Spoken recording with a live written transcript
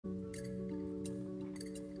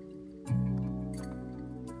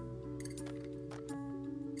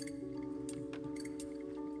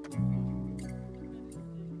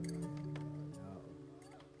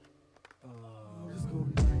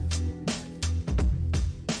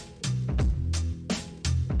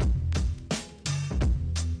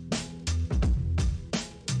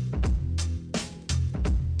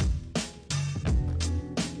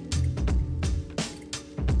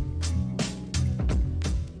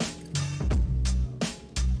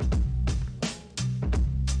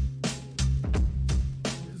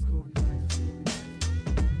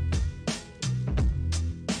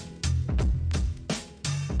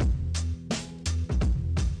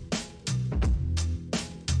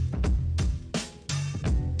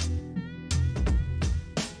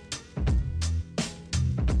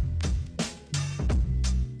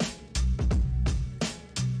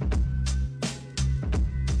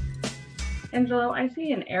Angelo, I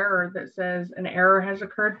see an error that says an error has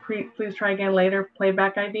occurred. Please try again later.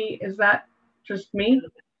 Playback ID. Is that just me?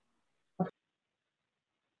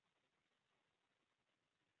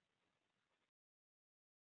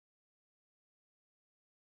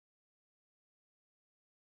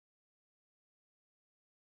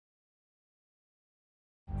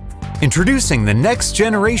 Introducing the next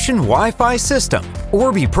generation Wi-Fi system,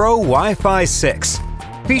 Orbi Pro WiFi 6.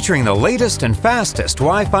 Featuring the latest and fastest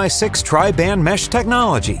Wi-Fi 6 tri-band mesh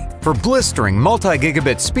technology for blistering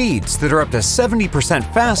multi-gigabit speeds that are up to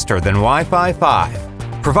 70% faster than Wi-Fi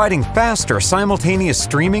 5. Providing faster simultaneous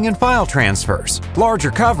streaming and file transfers, larger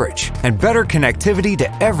coverage, and better connectivity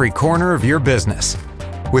to every corner of your business.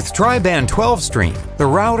 With tri-band 12 stream, the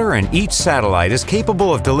router and each satellite is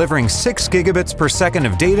capable of delivering 6 gigabits per second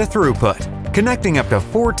of data throughput, connecting up to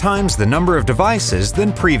 4 times the number of devices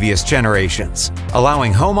than previous generations,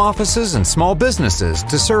 allowing home offices and small businesses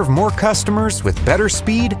to serve more customers with better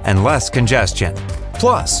speed and less congestion.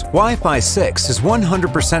 Plus, Wi-Fi 6 is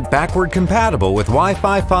 100% backward compatible with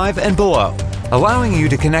Wi-Fi 5 and below, allowing you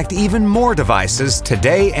to connect even more devices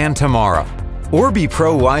today and tomorrow. Orbi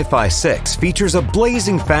Pro Wi-Fi 6 features a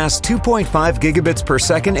blazing fast 2.5 gigabits per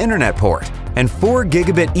second internet port and 4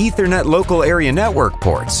 gigabit Ethernet local area network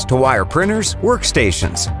ports to wire printers,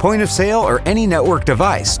 workstations, point of sale, or any network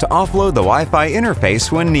device to offload the Wi-Fi interface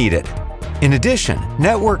when needed. In addition,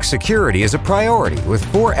 network security is a priority with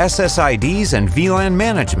 4 SSIDs and VLAN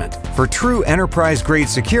management for true enterprise-grade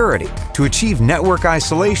security to achieve network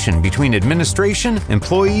isolation between administration,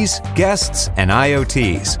 employees, guests, and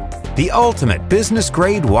IoTs. The ultimate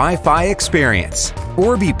business-grade Wi-Fi experience.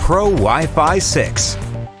 Orbi Pro Wi-Fi 6.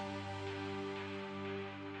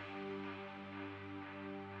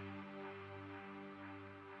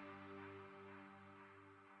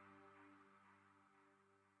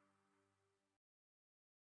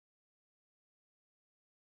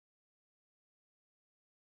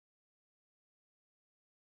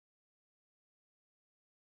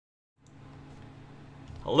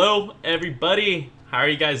 Hello everybody, how are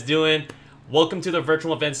you guys doing? Welcome to the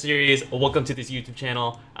virtual event series. Welcome to this YouTube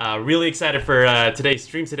channel. Really excited for today's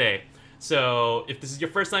stream today. So if this is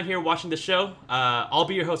your first time here watching the show, I'll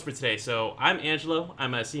be your host for today. So I'm Angelo.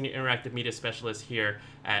 I'm a senior interactive media specialist here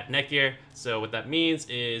at NETGEAR. So what that means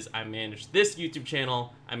is I manage this YouTube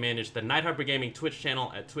channel. I manage the Night Harper Gaming Twitch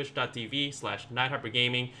channel at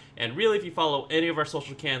twitch.tv/NightHarperGaming. And really, if you follow any of our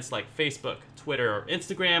social accounts like Facebook, Twitter, or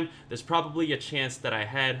Instagram, there's probably a chance that I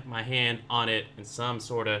had my hand on it in some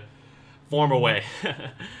sort of formal way.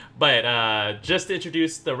 But just to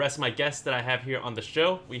introduce the rest of my guests that I have here on the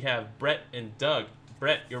show, we have Bret and Doug.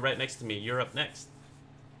 Bret, you're right next to me. You're up next.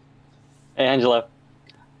 Hey, Angelo.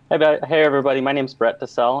 Hey, everybody. My name's Bret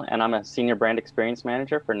DeCelle, and I'm a Senior Brand Experience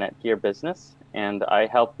Manager for NETGEAR Business. And I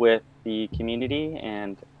help with the community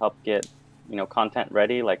and help get, content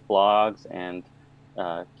ready, like blogs and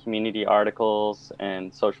community articles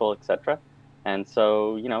and social, etc. And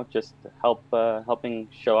so, just helping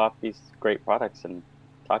show off these great products and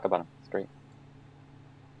talk about them. It's great.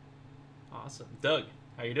 Awesome. Doug,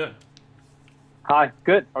 how you doing? Hi,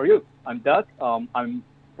 good. How are you? I'm Doug. I'm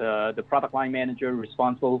the product line manager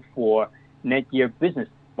responsible for NETGEAR business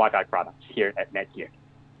Wi-Fi products here at NETGEAR.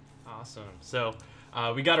 Awesome. So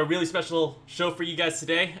we got a really special show for you guys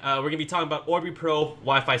today. We're going to be talking about Orbi Pro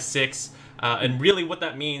Wi-Fi 6 and really what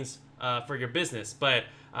that means for your business. But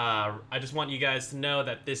I just want you guys to know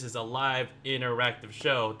that this is a live interactive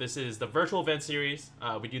show. This is the virtual event series.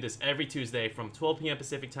 We do this every Tuesday from 12 p.m.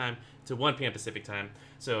 Pacific time to 1 p.m. Pacific time.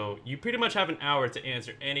 So you pretty much have an hour to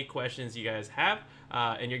answer any questions you guys have.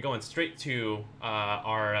 And you're going straight to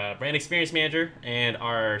our brand experience manager and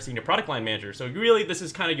our senior product line manager. So really, this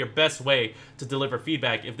is kind of your best way to deliver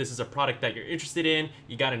feedback if this is a product that you're interested in,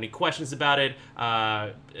 you got any questions about it,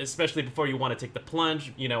 especially before you want to take the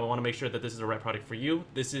plunge, want to make sure that this is the right product for you.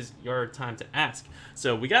 This is your time to ask.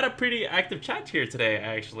 So we got a pretty active chat here today,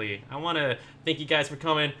 actually. I want to thank you guys for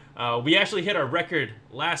coming. We actually hit our record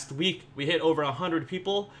last week. We hit over 100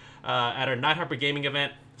 people at our Night Harper Gaming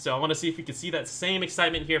event. So I want to see if we can see that same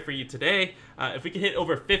excitement here for you today. If we can hit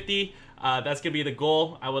over 50, that's going to be the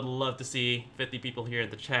goal. I would love to see 50 people here in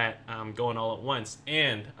the chat going all at once.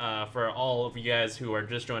 And for all of you guys who are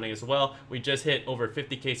just joining as well, we just hit over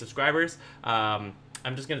 50K subscribers.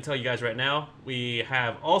 I'm just going to tell you guys right now, we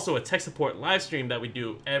have also a tech support live stream that we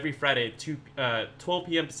do every Friday at 12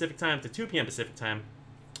 p.m. Pacific time to 2 p.m. Pacific time.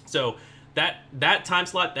 So that time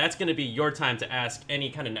slot, that's going to be your time to ask any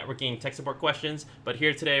kind of networking tech support questions. But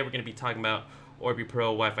here today, we're going to be talking about Orbi Pro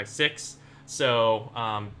Wi-Fi 6. So,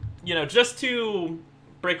 just to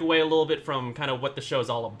break away a little bit from kind of what the show is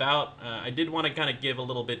all about, I did want to kind of give a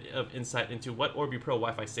little bit of insight into what Orbi Pro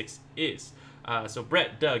Wi-Fi 6 is. So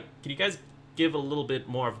Bret, Doug, can you guys give a little bit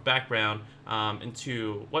more of background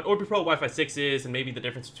into what Orbi Pro Wi-Fi 6 is, and maybe the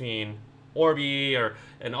difference between Orbi,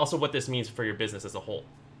 and also what this means for your business as a whole?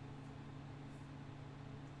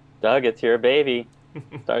 Doug, it's your baby.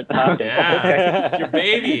 Start talking. Yeah, it's your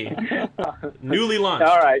baby. Newly launched.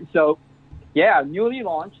 All right. So, yeah, newly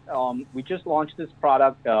launched. We just launched this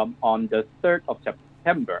product on the 3rd of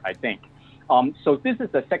September, I think. So this is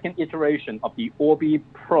the second iteration of the Orbi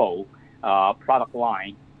Pro product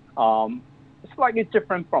line. Slightly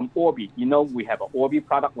different from Orbi. You know, we have an Orbi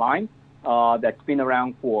product line that's been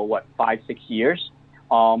around for, 5-6 years.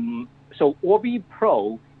 So Orbi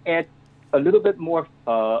Pro adds a little bit more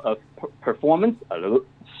of performance,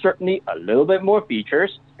 certainly a little bit more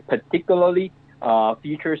features, particularly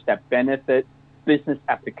features that benefit business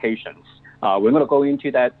applications. We're going to go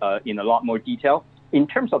into that in a lot more detail. In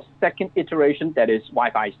terms of second iteration, that is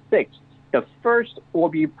Wi-Fi 6, the first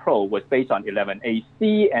Orbi Pro was based on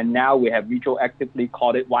 11AC, and now we have retroactively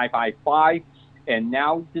called it Wi-Fi 5. And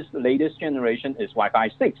now this latest generation is Wi-Fi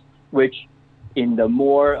 6, which in the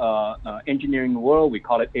more engineering world, we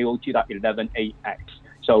call it AOT.11ax.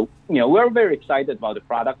 So, we're very excited about the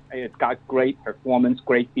product. It's got great performance,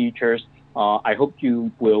 great features. I hope you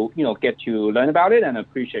will, get to learn about it and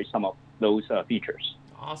appreciate some of those features.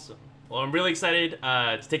 Awesome. Well, I'm really excited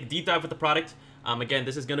to take a deep dive with the product. Again,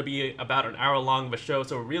 this is going to be about an hour long of a show,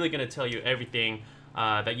 so we're really going to tell you everything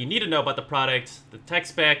that you need to know about the product, the tech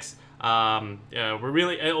specs. We're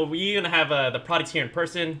going to have the product here in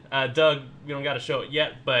person. Doug, we don't got to show it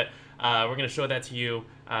yet, but we're going to show that to you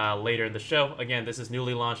later in the show. Again, this is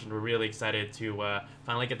newly launched, and we're really excited to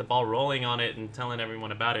finally get the ball rolling on it and telling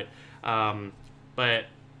everyone about it. But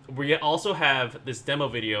we also have this demo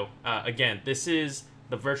video. Again, this is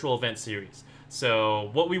the virtual event series. So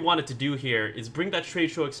what we wanted to do here is bring that trade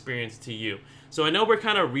show experience to you. So I know we're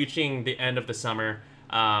kind of reaching the end of the summer,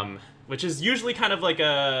 which is usually kind of like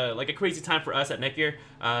a crazy time for us at NETGEAR.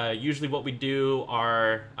 Usually what we do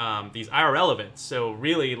are these IRL events. So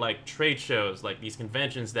really like trade shows, like these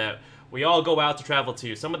conventions that we all go out to travel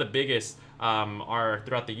to. Some of the biggest are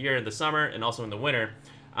throughout the year in the summer and also in the winter,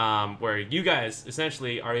 where you guys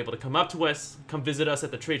essentially are able to come up to us, come visit us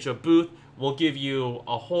at the trade show booth. We'll give you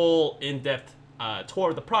a whole in-depth tour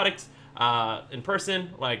of the product in person.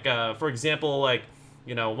 Like, for example, one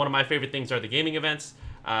of my favorite things are the gaming events.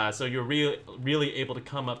 So you're really able to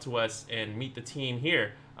come up to us and meet the team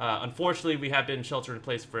here. Unfortunately, we have been sheltered in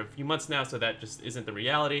place for a few months now, so that just isn't the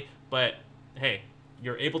reality. But hey,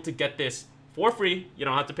 you're able to get this for free. You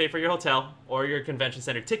don't have to pay for your hotel or your convention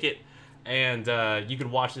center ticket, and you can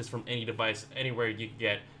watch this from any device, anywhere you can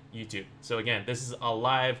get YouTube. So again, this is a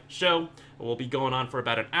live show. We'll be going on for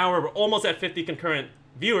about an hour. We're almost at 50 concurrent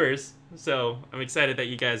viewers, so I'm excited that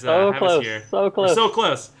you guys have us here. So close. We're so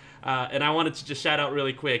close. And I wanted to just shout out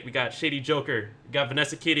really quick. We got Shady Joker, we got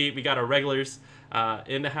Vanessa Kitty, we got our regulars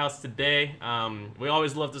in the house today. We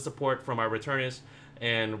always love the support from our returners,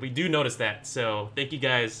 and we do notice that. So thank you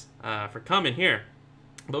guys for coming here.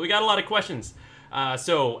 But we got a lot of questions.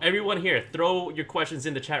 So everyone here, throw your questions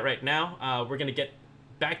in the chat right now. We're going to get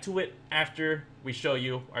back to it after we show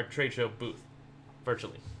you our trade show booth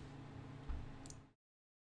virtually.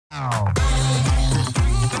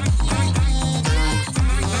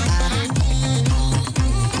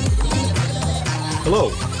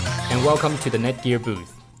 Hello, and welcome to the NETGEAR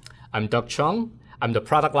booth. I'm Doug Cheung. I'm the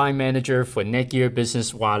Product Line Manager for NETGEAR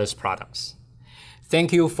Business Wireless Products.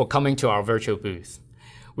 Thank you for coming to our virtual booth.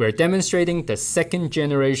 We're demonstrating the second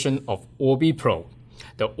generation of Orbi Pro,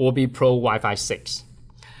 the Orbi Pro Wi-Fi 6.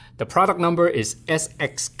 The product number is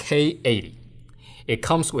SXK80. It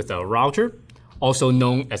comes with a router, also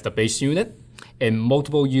known as the base unit, and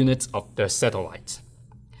multiple units of the satellite.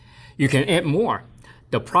 You can add more.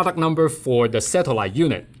 The product number for the satellite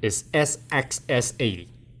unit is SXS80.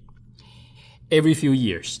 Every few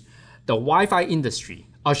years, the Wi-Fi industry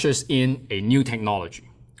ushers in a new technology.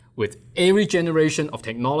 With every generation of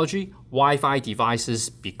technology, Wi-Fi devices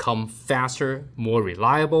become faster, more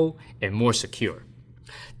reliable, and more secure.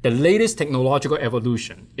 The latest technological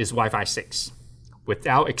evolution is Wi-Fi 6.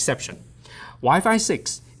 Without exception, Wi-Fi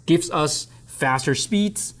 6 gives us faster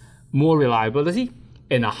speeds, more reliability,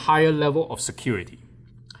 and a higher level of security.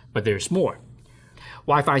 But there's more.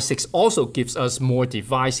 Wi-Fi 6 also gives us more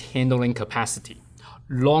device handling capacity,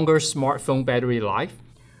 longer smartphone battery life,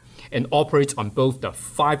 and operates on both the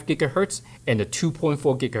 5 GHz and the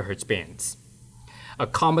 2.4 GHz bands,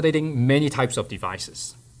 accommodating many types of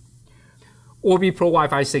devices. Orbi Pro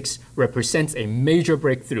Wi-Fi 6 represents a major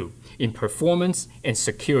breakthrough in performance and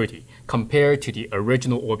security compared to the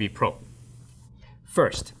original Orbi Pro.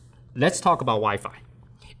 First, let's talk about Wi-Fi.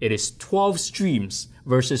 It is 12 streams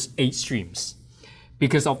versus 8 streams.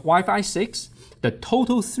 Because of Wi-Fi 6, the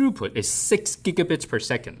total throughput is 6 gigabits per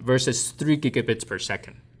second versus 3 gigabits per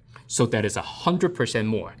second. So that is 100%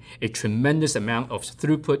 more, a tremendous amount of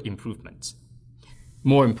throughput improvements.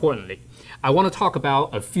 More importantly, I want to talk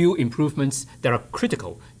about a few improvements that are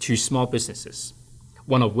critical to small businesses,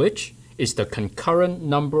 one of which is the concurrent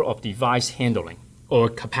number of device handling, or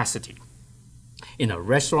capacity. In a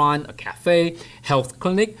restaurant, a cafe, health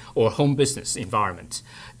clinic, or home business environment,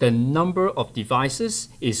 the number of devices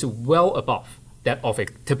is well above that of a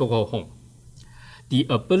typical home. The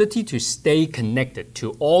ability to stay connected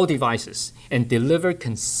to all devices and deliver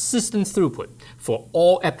consistent throughput for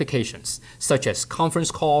all applications, such as conference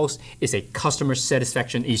calls, is a customer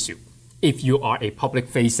satisfaction issue if you are a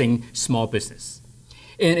public-facing small business.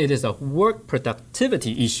 And it is a work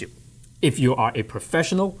productivity issue if you are a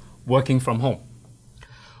professional working from home.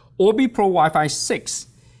 Orbi Pro Wi-Fi 6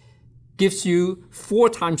 gives you 4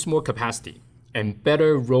 times more capacity and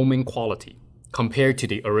better roaming quality compared to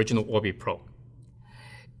the original Orbi Pro.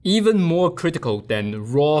 Even more critical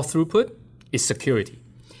than raw throughput is security.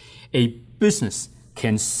 A business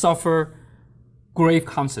can suffer grave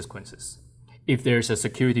consequences if there is a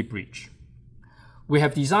security breach. We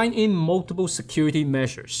have designed in multiple security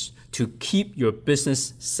measures to keep your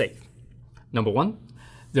business safe. Number 1,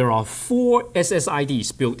 there are 4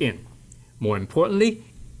 SSIDs built in. More importantly,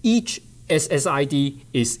 each SSID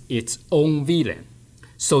is its own VLAN,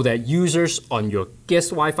 so that users on your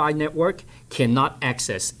guest Wi-Fi network cannot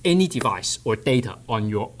access any device or data on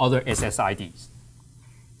your other SSIDs.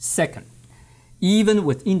 Second, even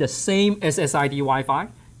within the same SSID Wi-Fi,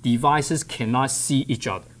 devices cannot see each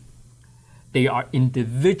other. They are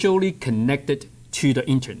individually connected to the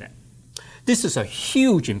internet. This is a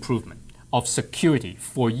huge improvement of security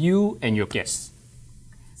for you and your guests.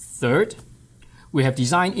 Third, we have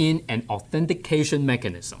designed in an authentication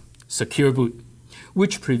mechanism, Secure Boot,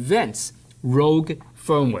 which prevents rogue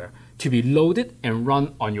firmware to be loaded and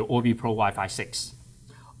run on your Orbi Pro Wi-Fi 6.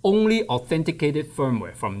 Only authenticated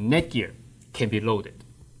firmware from NETGEAR can be loaded.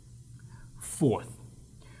 Fourth,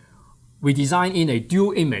 we design in a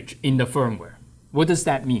dual image in the firmware. What does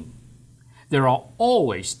that mean? There are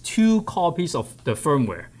always 2 copies of the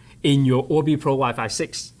firmware in your Orbi Pro Wi-Fi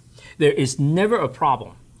 6. There is never a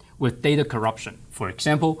problem with data corruption, for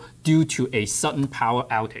example, due to a sudden power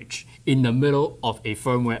outage in the middle of a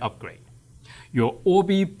firmware upgrade. Your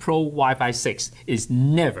Orbi Pro Wi-Fi 6 is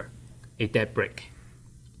never a dead brick.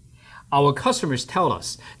 Our customers tell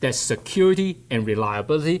us that security and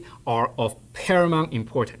reliability are of paramount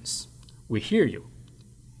importance. We hear you,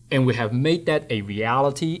 and we have made that a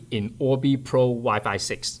reality in Orbi Pro Wi-Fi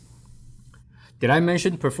 6. Did I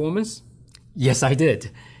mention performance? Yes, I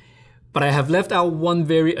did. But I have left out one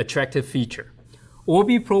very attractive feature.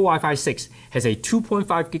 Orbi Pro Wi-Fi 6 has a 2.5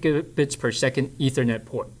 gigabits per second Ethernet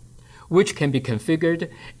port, which can be configured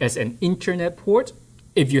as an internet port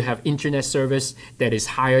if you have internet service that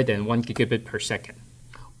is higher than 1 gigabit per second.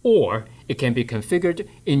 Or it can be configured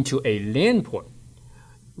into a LAN port,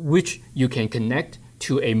 which you can connect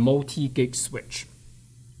to a multi-gig switch.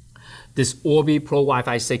 This Orbi Pro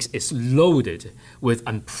Wi-Fi 6 is loaded with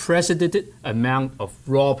unprecedented amount of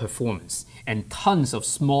raw performance and tons of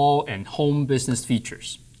small and home business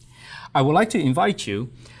features. I would like to invite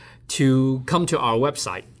you to come to our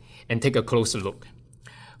website and take a closer look.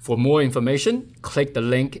 For more information, click the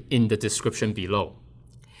link in the description below.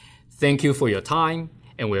 Thank you for your time,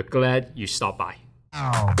 and we're glad you stopped by.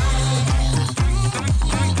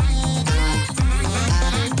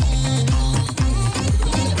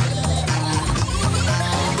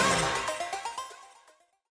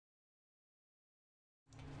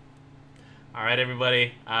 All right,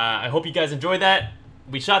 everybody. I hope you guys enjoyed that.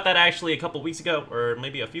 We shot that actually a couple weeks ago, or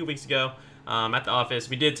maybe a few weeks ago, at the office.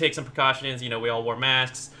 We did take some precautions. You know, we all wore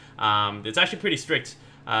masks. It's actually pretty strict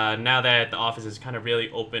now that the office is kind of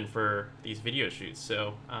really open for these video shoots.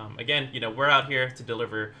 So again, you know, we're out here to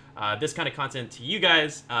deliver this kind of content to you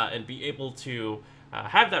guys and be able to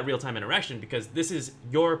have that real-time interaction, because this is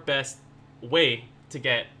your best way to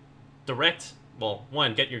get direct, well,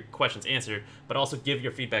 one, get your questions answered, but also give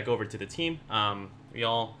your feedback over to the team. We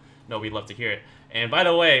all know we'd love to hear it. And by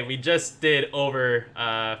the way, we just did over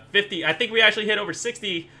 50, I think we actually hit over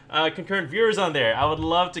 60 concurrent viewers on there. I would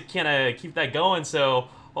love to kind of keep that going, so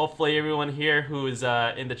hopefully everyone here who is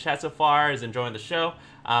in the chat so far is enjoying the show.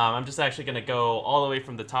 I'm just actually going to go all the way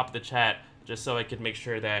from the top of the chat just so I could make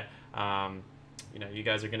sure that you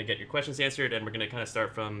guys are going to get your questions answered, and we're going to kind of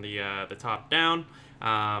start from the top down.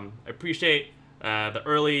 I appreciate the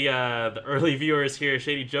early viewers here.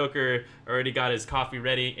 Shady Joker already got his coffee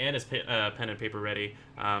ready and his pen and paper ready.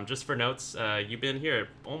 Just for notes, you've been here at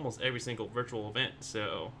almost every single virtual event,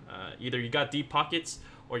 so either you got deep pockets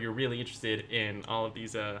or you're really interested in all of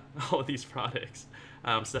these products.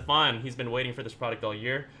 Stefan, he's been waiting for this product all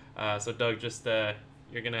year. So Doug, just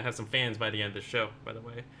you're gonna have some fans by the end of the show, by the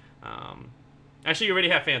way. Actually, you already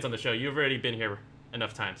have fans on the show. You've already been here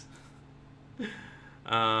enough times.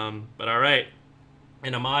 But all right.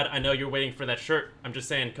 And Ahmad, I know you're waiting for that shirt. I'm just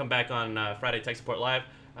saying, come back on Friday Tech Support Live.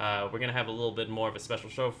 We're gonna have a little bit more of a special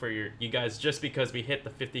show for you guys, just because we hit the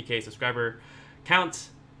 50K subscriber count.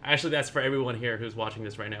 Actually, that's for everyone here who's watching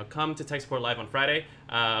this right now. Come to Tech Support Live on Friday.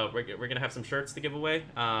 We're gonna have some shirts to give away.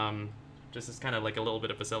 Just as kind of like a little bit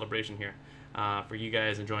of a celebration here for you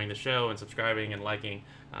guys enjoying the show and subscribing and liking.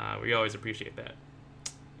 We always appreciate that.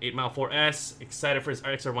 8 Mile 4S, excited for his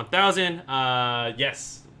RXR 1000.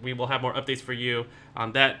 Yes, we will have more updates for you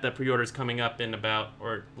on that. The pre-order is coming up in about,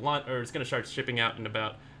 or it's going to start shipping out in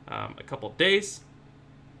about a couple days.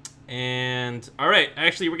 And all right,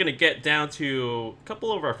 actually, we're going to get down to a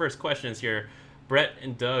couple of our first questions here. Bret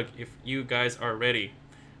and Doug, if you guys are ready.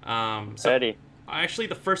 Ready. Actually,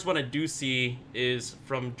 the first one I do see is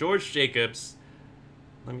from George Jacobs.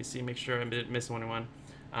 Let me see, make sure I didn't miss one.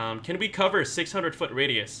 Can we cover 600-foot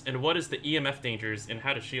radius, and what is the EMF dangers and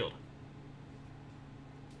how to shield?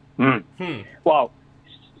 Well,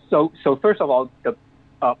 so first of all,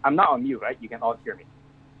 I'm not on mute, right? You can all hear me.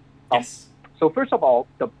 Yes. So first of all,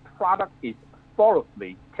 the product is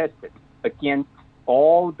thoroughly tested against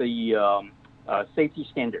all the safety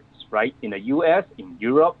standards, right? In the U.S., in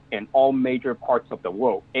Europe, and all major parts of the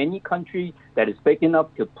world. Any country that is big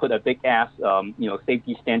enough to put a big ass,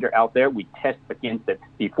 safety standard out there, we test against it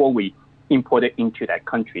before we import it into that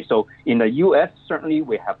country. So in the U.S., certainly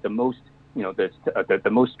we have the most, the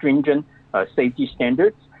most stringent safety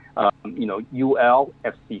standards. UL,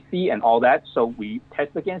 FCC, and all that. So we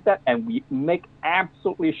test against that, and we make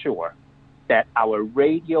absolutely sure that our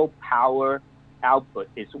radio power output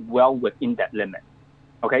is well within that limit.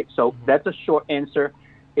 Okay, so that's a short answer.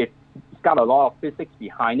 It's got a lot of physics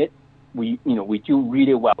behind it. We do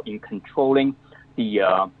really well in controlling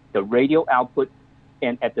the radio output,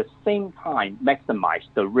 and at the same time maximize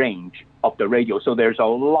the range of the radio. So there's a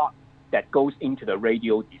lot that goes into the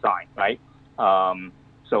radio design, right?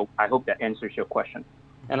 So I hope that answers your question.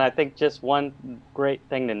 And I think just one great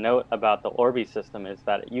thing to note about the Orbi system is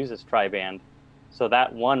that it uses tri-band. So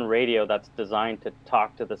that one radio that's designed to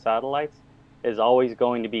talk to the satellites is always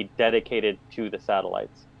going to be dedicated to the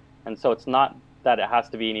satellites. And so it's not that it has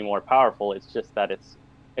to be any more powerful, it's just that it's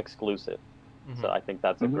exclusive. So I think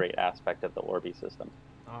that's a great aspect of the Orbi system.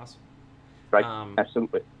 Awesome. Right,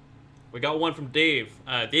 absolutely. We got one from Dave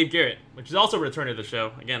Garrett, which is also a return to the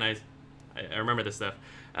show. Again, I remember this stuff.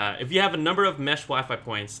 If you have a number of mesh Wi-Fi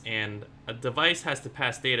points and a device has to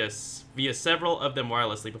pass data via several of them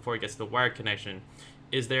wirelessly before it gets to the wired connection,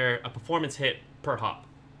 is there a performance hit per hop?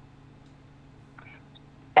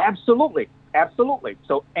 Absolutely.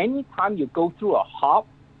 So anytime you go through a hop,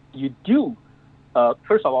 you do,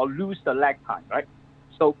 first of all, lose the lag time, right?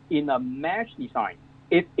 So in a mesh design,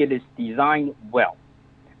 if it is designed well,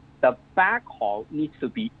 the backhaul needs to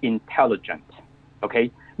be intelligent,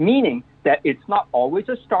 okay? Meaning that it's not always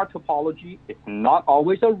a star topology, it's not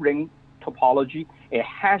always a ring topology. It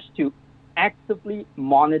has to actively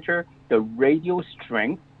monitor the radio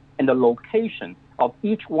strength and the location of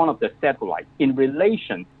each one of the satellites in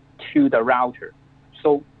relation to the router.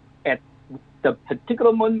 So at the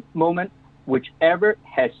particular moment, whichever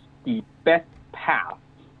has the best path,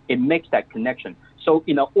 it makes that connection. So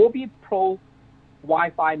in an Orbi Pro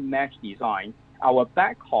Wi-Fi mesh design, our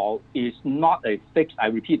backhaul is not a fixed, I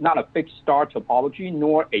repeat, not a fixed star topology,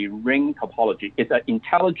 nor a ring topology. It's an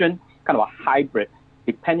intelligent kind of a hybrid,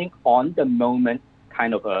 depending on the moment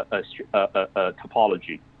kind of a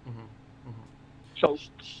topology. So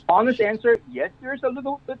honest answer, yes, there's a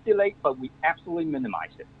little bit delay, but we absolutely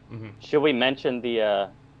minimize it. Should we mention the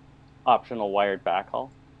optional wired backhaul?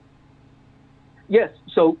 Yes,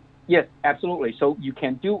 absolutely. So you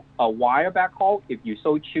can do a wire backhaul if you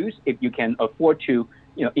so choose, if you can afford to,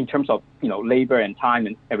 in terms of, labor and time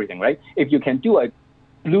and everything, right? If you can do a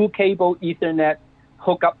blue cable Ethernet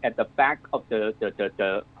hookup at the back of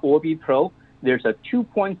the Orbi Pro, there's a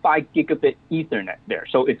 2.5 gigabit Ethernet there.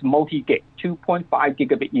 So it's multi-gig, 2.5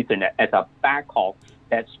 gigabit Ethernet as a backhaul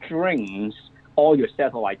that strings all your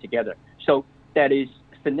satellite together. So that is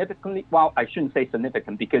significantly, well, I shouldn't say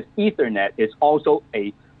significant, because Ethernet is also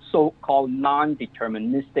a so-called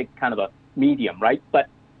non-deterministic kind of a medium, right? But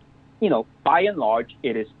by and large,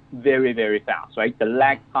 it is very, very fast, right? The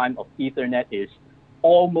lag time of Ethernet is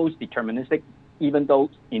almost deterministic, even though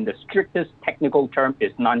in the strictest technical term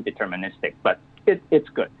is non-deterministic, but it's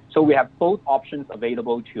good. So we have both options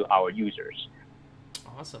available to our users.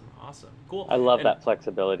 Awesome, awesome, cool. I love that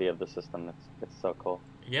flexibility of the system. It's so cool.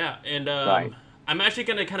 Yeah, and Right. I'm actually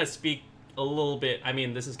going to kind of speak a little bit. I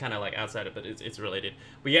mean, this is kind of like outside of, but it's related.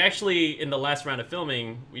 We actually, in the last round of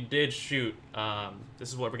filming, we did shoot, this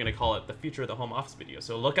is what we're going to call it, the future of the home office video.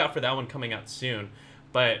 So look out for that one coming out soon.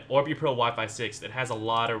 But Orbi Pro Wi-Fi 6, it has a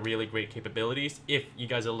lot of really great capabilities. If you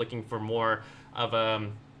guys are looking for more of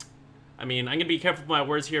I mean, I'm going to be careful with my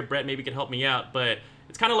words here. Brett maybe can help me out, but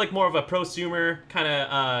it's kind of like more of a prosumer kind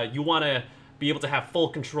of, you want to be able to have full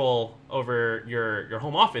control over your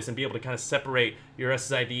home office and be able to kind of separate your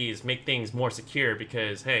SSIDs, make things more secure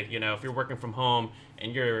because, hey, if you're working from home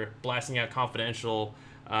and you're blasting out confidential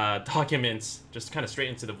documents just kind of straight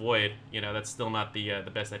into the void, that's still not the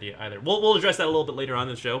best idea either. We'll address that a little bit later on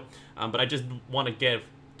in the show, but I just want to give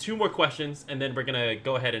 2 more questions and then we're going to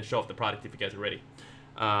go ahead and show off the product if you guys are ready.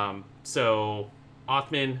 So,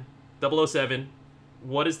 Othman 007,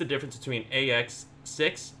 what is the difference between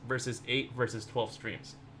AX6 versus 8 versus 12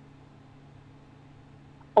 streams?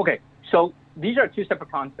 Okay, so these are 2 separate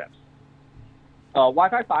concepts.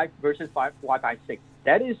 Wi-Fi 5 versus Wi-Fi 6.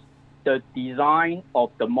 That is the design of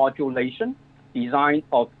the modulation, design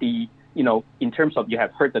of the, in terms of, you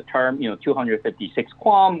have heard the term, 256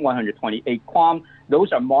 QAM, 128 QAM.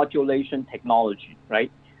 Those are modulation technology,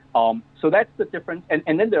 right? So that's the difference.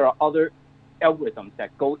 And then there are other algorithms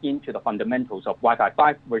that go into the fundamentals of Wi-Fi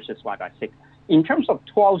 5 versus Wi-Fi 6. In terms of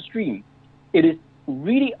 12 stream, it is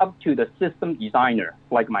really up to the system designer,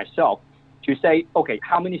 like myself, to say, okay,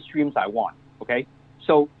 how many streams I want, okay?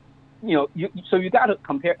 So, you got to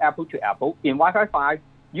compare apple to apple. In Wi-Fi 5,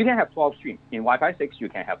 you can have 12 streams. In Wi-Fi 6, you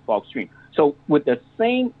can have 12 streams. So with the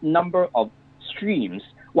same number of streams,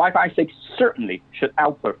 Wi-Fi 6 certainly should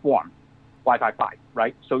outperform Wi-Fi 5,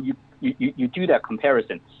 right? So you do that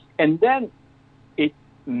comparison. And then it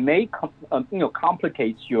may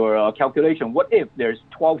complicates your calculation. What if there's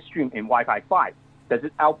 12 stream in Wi-Fi 5? Does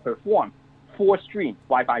it outperform 4 stream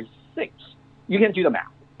Wi-Fi 6? You can do the math.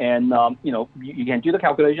 And, you can do the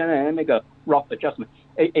calculation and make a rough adjustment.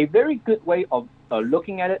 A very good way of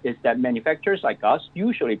looking at it is that manufacturers like us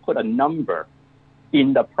usually put a number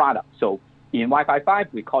in the product. So in Wi-Fi 5,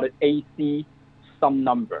 we call it AC sum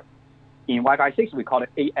number. In Wi-Fi 6, we call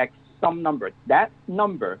it AX sum number. That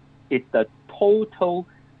number is the total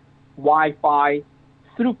Wi-Fi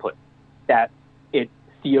throughput that it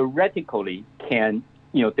theoretically can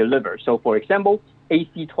deliver. So for example,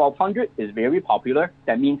 AC 1200 is very popular.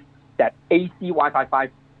 That means that AC Wi-Fi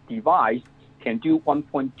 5 device can do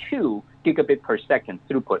 1.2 gigabit per second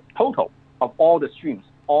throughput total of all the streams,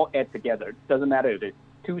 all add together. Doesn't matter if it's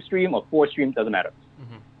 2 stream or 4 stream, doesn't matter.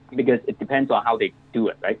 Because it depends on how they do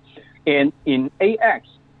it, right? And in AX,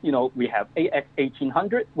 we have AX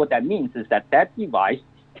 1800. What that means is that device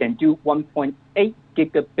can do 1.8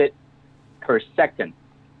 gigabit per second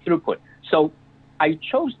throughput. So I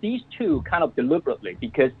chose these 2 kind of deliberately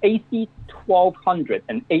because AC 1200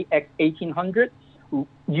 and AX 1800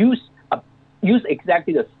 use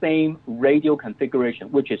exactly the same radio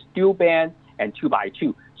configuration, which is dual band and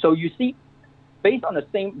 2x2. So you see, based on the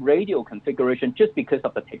same radio configuration, just because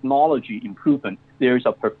of the technology improvement, there's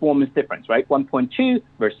a performance difference, right? 1.2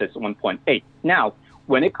 versus 1.8. Now,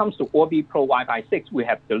 when it comes to Orbi Pro Wi-Fi 6, we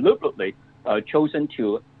have deliberately chosen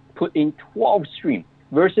to put in 12 stream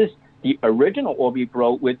versus the original Orbi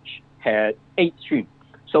Pro, which had 8 streams.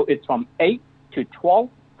 So it's from 8 to 12,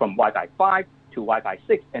 from Wi-Fi 5 to Wi-Fi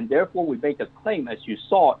 6, and therefore we make the claim, as you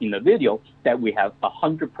saw in the video, that we have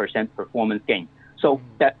 100% performance gain. So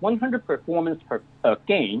that 100 performance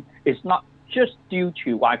gain is not just due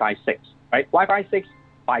to Wi-Fi 6, right? Wi-Fi 6,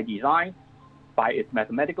 by design, by its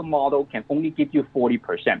mathematical model, can only give you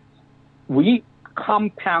 40%. We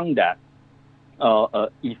compound that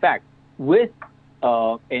effect with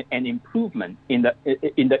an improvement in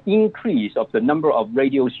the increase of the number of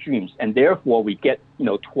radio streams, and therefore we get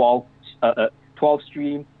 12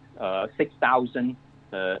 stream, 6,000,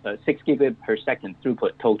 6 gigabit per second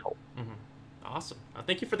throughput total. Awesome.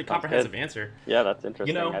 Thank you for the comprehensive answer. Yeah, that's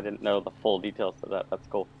interesting. I didn't know the full details of that. That's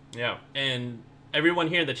cool. Yeah, and everyone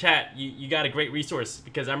here in the chat, you got a great resource,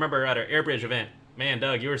 because I remember at our Airbridge event, man,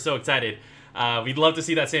 Doug, you were so excited. We'd love to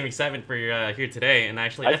see that same excitement for you here today. And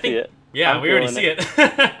actually, I think, yeah, we already see it.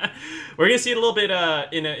 We're gonna see it a little bit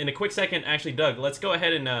in a quick second. Actually, Doug, let's go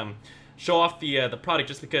ahead and show off the product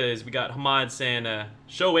just because we got Hamad saying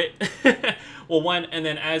show it. Well, one, and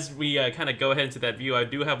then as we kind of go ahead into that view, I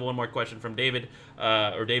do have one more question from David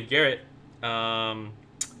or Dave Garrett. Can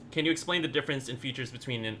you explain the difference in features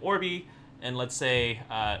between an Orbi and, let's say,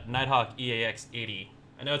 Nighthawk EAX80?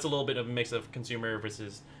 I know it's a little bit of a mix of consumer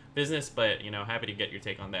versus business, but happy to get your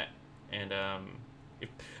take on that. And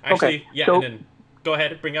Okay, so, and then go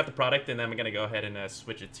ahead and bring out the product, and then I'm gonna go ahead and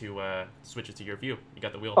switch it to your view. You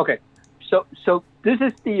got the wheel. Okay, so this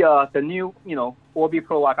is the new Orbi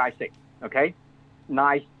Pro Wi-Fi 6. Okay,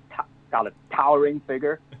 nice, got a towering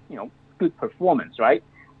figure. Good performance, right?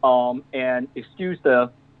 And excuse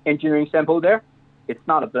the engineering sample there. It's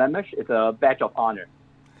not a blemish. It's a badge of honor.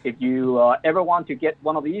 If you ever want to get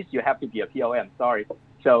one of these, you have to be a POM. Sorry.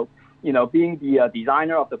 So being the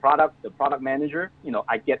designer of the product manager,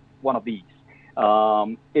 I get one of these.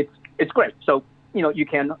 It's great. So you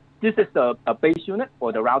can. This is a base unit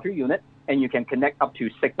or the router unit, and you can connect up to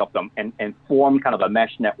 6 of them and form kind of a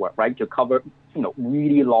mesh network, right, to cover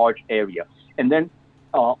really large area. And then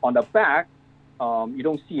on the back, you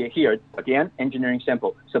don't see it here. Again, engineering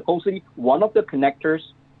sample. Supposedly, one of the connectors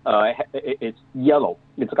it's yellow.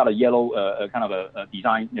 It's got a yellow kind of a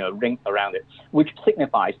design ring around it, which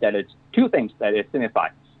signifies that it's 2 things that it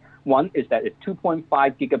signifies. One is that it's 2.5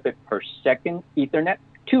 gigabit per second Ethernet.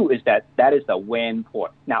 2 is that is the WAN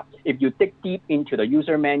port. Now, if you dig deep into the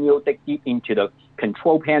user manual, dig deep into the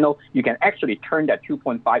control panel, you can actually turn that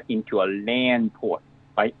 2.5 into a LAN port,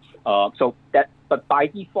 right? But by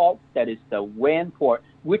default, that is the WAN port,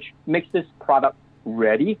 which makes this product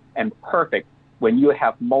ready and perfect when you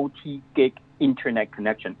have multi-gig internet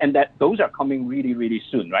connection. And those are coming really, really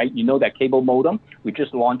soon, right? That cable modem, we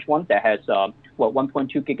just launched one that has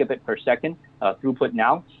 1.2 gigabit per second throughput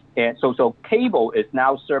now. And so cable is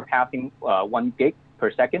now surpassing 1 gig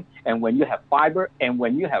per second. And when you have fiber and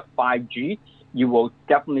when you have 5G, you will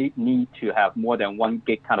definitely need to have more than 1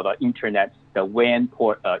 gig kind of an internet, the WAN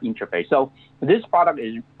port interface. So this product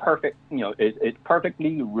is perfect, it's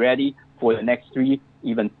perfectly ready for the next 3,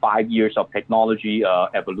 even 5 years of technology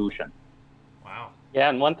evolution. Wow. Yeah,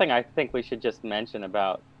 and one thing I think we should just mention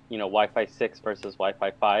about Wi-Fi 6 versus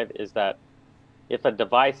Wi-Fi 5 is that if a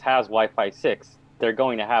device has Wi-Fi 6, they're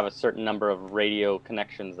going to have a certain number of radio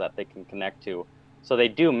connections that they can connect to. So they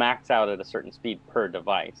do max out at a certain speed per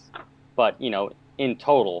device. But, in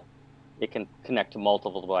total, it can connect to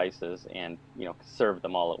multiple devices and, serve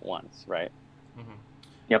them all at once, right? Mm-hmm.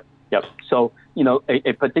 Yep. So,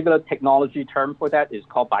 a particular technology term for that is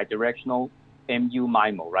called bidirectional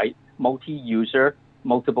MU-MIMO, right? Multi-user,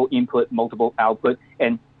 multiple input, multiple output.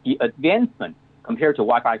 And the advancement compared to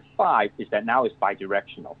Wi-Fi 5 is that now it's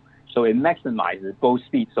bidirectional. So it maximizes both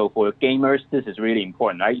speeds. So for gamers, this is really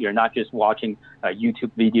important, right? You're not just watching a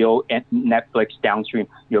YouTube video and Netflix downstream.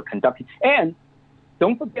 You're conducting. And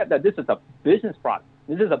don't forget that this is a business product.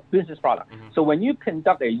 Mm-hmm. So when you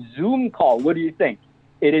conduct a Zoom call, what do you think?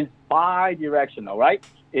 It is bi-directional, right?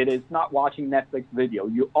 It is not watching Netflix video.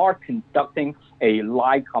 You are conducting a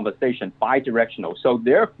live conversation, bi-directional. So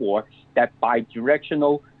therefore, that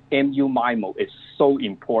bi-directional MU-MIMO is so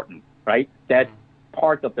important, right? That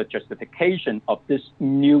part of the justification of this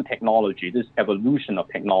new technology, this evolution of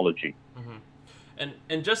technology. Mm-hmm.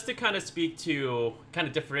 And just to kind of speak to kind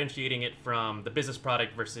of differentiating it from the business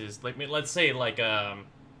product versus, let's say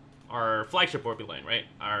our flagship Orbi line, right?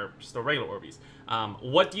 Just the regular Orbis.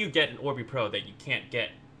 What do you get in Orbi Pro that you can't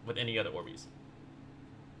get with any other Orbis?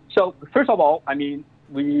 So first of all,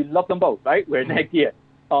 we love them both, right? We're NETGEAR.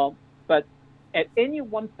 But at any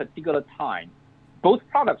one particular time, both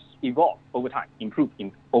products evolve over time, improve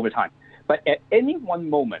over time. But at any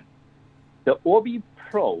one moment, the Orbi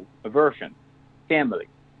Pro version family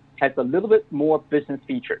has a little bit more business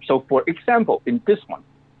feature. So for example, in this one,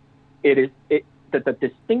 the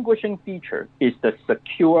distinguishing feature is the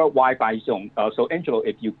secure Wi-Fi zone. So Angelo,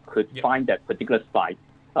 if you could find that particular slide,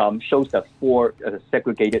 shows the 4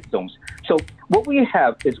 segregated zones. So what we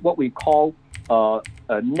have is what we call a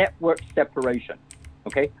network separation,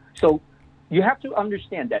 okay? So you have to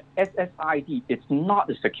understand that SSID is not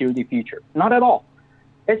a security feature, not at all.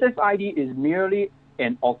 SSID is merely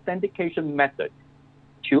an authentication method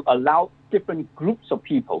to allow different groups of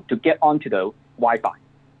people to get onto the Wi-Fi.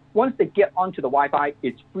 Once they get onto the Wi-Fi,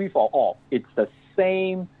 it's free for all. It's the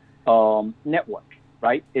same network,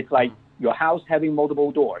 right? It's like your house having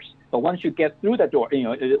multiple doors. But once you get through the door,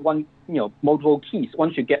 multiple keys.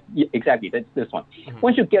 Once you get, exactly, that's this one.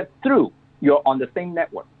 Once you get through, you're on the same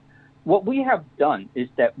network. What we have done is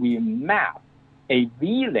that we map a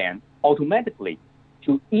VLAN automatically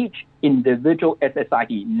to each individual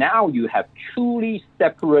SSID. Now you have truly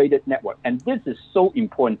separated network. And this is so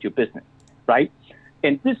important to business, right?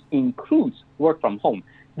 And this includes work from home.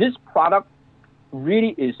 This product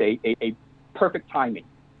really is a perfect timing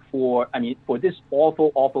for this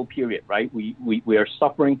awful period, right? We are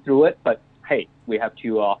suffering through it, but hey, we have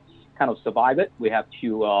to kind of survive it. We have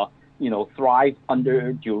to thrive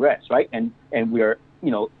under duress, right? And we're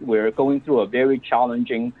going through a very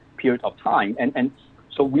challenging period of time, and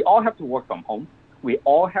so we all have to work from home. We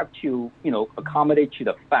all have to accommodate to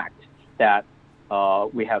the fact that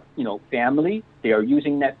we have family. They are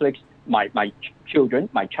using Netflix. My children,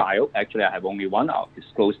 my child, actually I have only one. I'll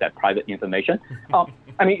disclose that private information.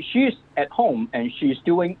 She's at home and she's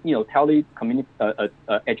doing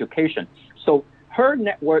education. So her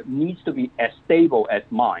network needs to be as stable as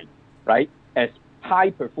mine, right? As high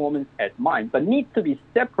performance as mine, but needs to be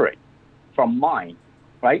separate from mine,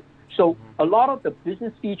 right? So a lot of the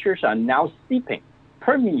business features are now seeping,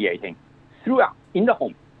 permeating throughout in the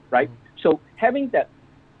home, right? So having that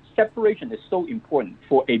separation is so important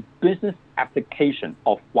for a business application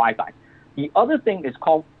of Wi-Fi. The other thing is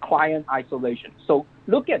called client isolation. So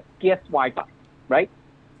look at guest Wi-Fi, right?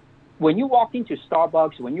 When you walk into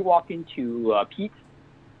Starbucks, when you walk into Pete's,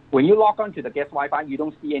 when you log on to the guest Wi-Fi, you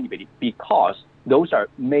don't see anybody because those are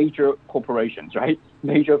major corporations, right?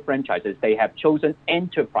 Major franchises. They have chosen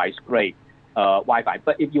enterprise-grade Wi-Fi.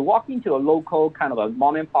 But if you walk into a local kind of a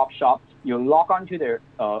mom-and-pop shop, you log on to their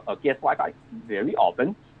guest Wi-Fi very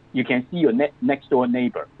often. You can see your next-door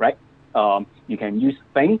neighbor, right? You can use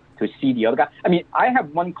Feng to see the other guy. I have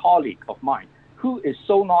one colleague of mine who is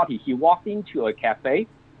so naughty. He walked into a cafe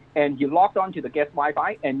and he logged on to the guest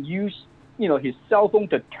Wi-Fi and used his cell phone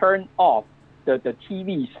to turn off the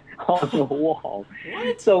TVs on the wall.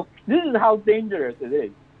 What? So this is how dangerous it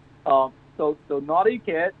is. So naughty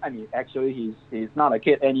kid. Actually he's not a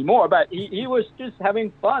kid anymore, but he was just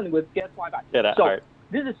having fun with guest Wi-Fi. So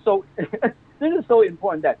this is so this is so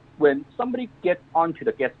important that when somebody gets onto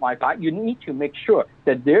the guest Wi-Fi, you need to make sure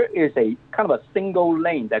that there is a kind of a single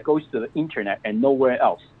lane that goes to the internet and nowhere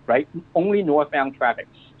else, right? Only northbound traffic.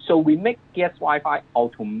 So we make guest Wi-Fi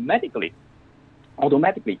automatically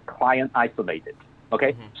client isolated.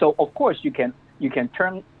 Okay. So of course you can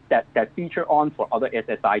turn that feature on for other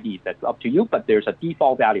SSIDs. That's up to you, but there's a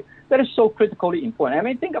default value that is so critically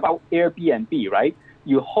important. Think about Airbnb, right?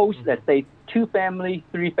 You host, let's say, 2 family,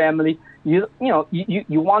 3 family. You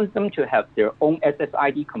want them to have their own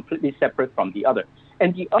SSID completely separate from the other.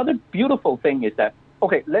 And the other beautiful thing is that,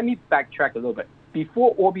 okay, let me backtrack a little bit.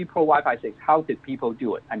 Before Orbi Pro Wi-Fi 6, how did people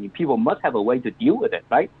do it? People must have a way to deal with it,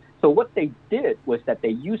 right? So what they did was that they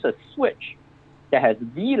use a switch that has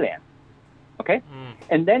VLAN, okay?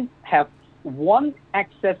 And then have one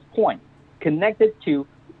access point connected to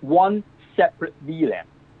one separate VLAN.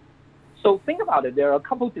 So think about it. There are a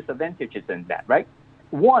couple disadvantages in that, right?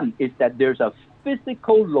 One is that there's a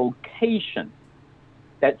physical location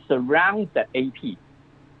that surrounds that AP.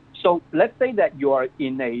 So let's say that you are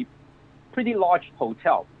in a pretty large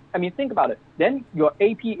hotel. Think about it. Then your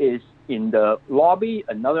AP is in the lobby,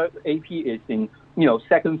 another AP is in,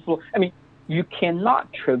 second floor. You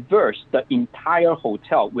cannot traverse the entire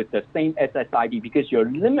hotel with the same SSID because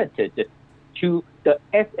you're limited to the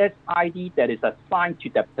SSID that is assigned to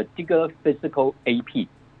that particular physical AP,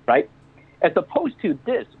 right? As opposed to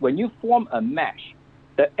this, when you form a mesh,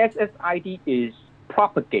 the SSID is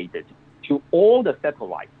propagated to all the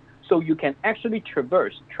satellites. So you can actually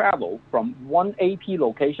travel from one AP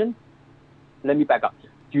location. Let me back up.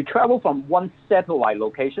 You travel from one satellite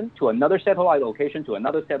location to another satellite location to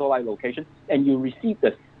another satellite location, and you receive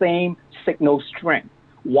the same signal strength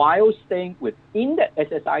while staying within that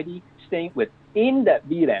SSID, staying within that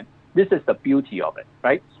VLAN. This is the beauty of it,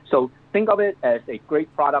 right? So think of it as a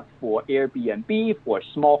great product for Airbnb, for a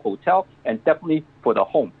small hotel, and definitely for the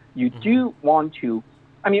home. You do want to,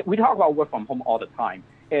 we talk about work from home all the time,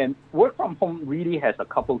 and work from home really has a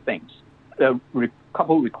couple things.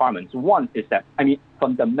 Couple requirements. One is that,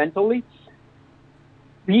 fundamentally,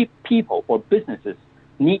 people or businesses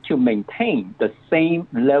need to maintain the same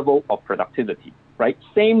level of productivity, right?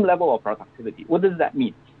 Same level of productivity. What does that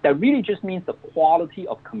mean? That really just means the quality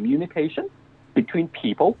of communication between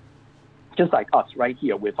people, just like us right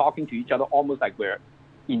here. We're talking to each other almost like we're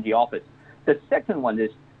in the office. The second one is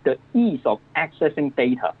the ease of accessing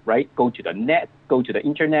data, right? Go to the net, go to the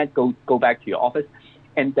internet, go back to your office,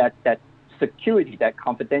 and that security, that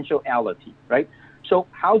confidentiality, right? So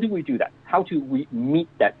how do we do that? How do we meet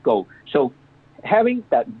that goal? So having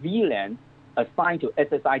that VLAN assigned to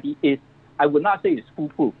SSID is, I would not say it's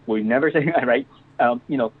foolproof. We never say that, right?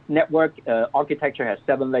 Network architecture has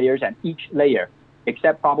 7 layers, and each layer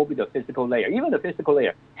except probably the physical layer. Even the physical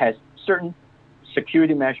layer has certain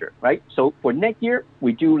security measure, right? So for NETGEAR,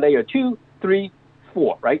 we do layer 2, 3,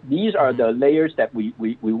 4, right? These are the layers that we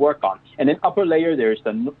work on. And then upper layer, there's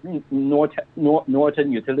the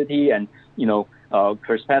Norton Utility and,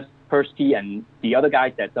 Perspetti and the other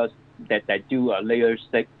guys that do layer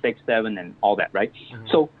 6, 7, and all that, right?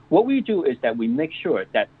 So what we do is that we make sure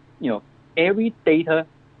that, every data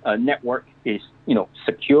network is,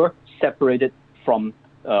 secure, separated from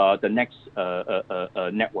the next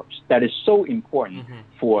networks. That is so important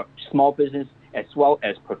for small business as well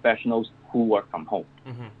as professionals who work from home.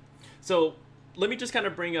 So let me just kind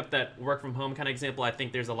of bring up that work from home kind of example. I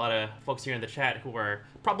think there's a lot of folks here in the chat who are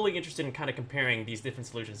probably interested in kind of comparing these different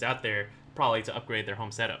solutions out there, probably to upgrade their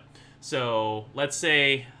home setup. So let's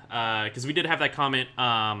say, because we did have that comment,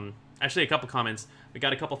 actually a couple comments. We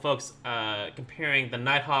got a couple folks comparing the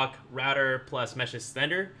Nighthawk router plus mesh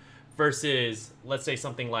extender versus, let's say,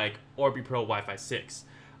 something like Orbi Pro Wi-Fi 6.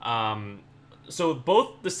 So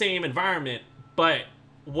both the same environment, but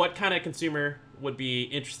what kind of consumer would be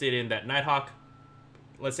interested in that Nighthawk,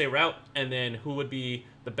 let's say, route, and then who would be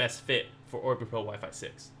the best fit for Orbi Pro Wi-Fi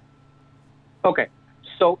 6? Okay,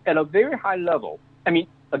 so at a very high level, I mean,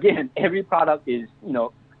 again, every product is,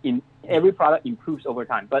 every product improves over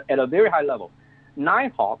time, but at a very high level,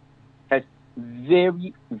 Nighthawk has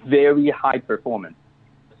very, very high performance,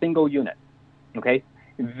 single unit, okay?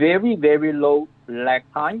 Very, very low lag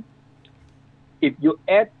time. If you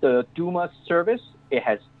add the Duma service, it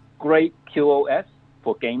has great QoS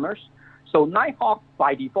for gamers. So Nighthawk,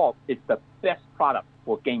 by default, is the best product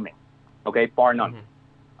for gaming, okay, bar none,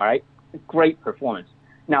 all right? Great performance.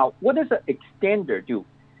 Now, what does an extender do?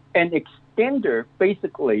 An extender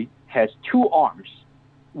basically has two arms.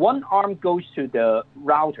 One arm goes to the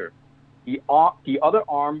router. The other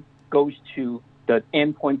arm goes to the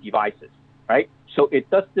endpoint devices, right? So it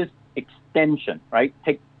does this extension, right?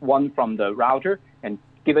 Take one from the router and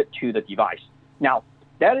give it to the device. Now,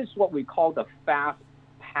 that is what we call the fast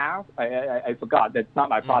path. I forgot, that's not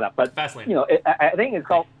my product, but Fastlane. I think it's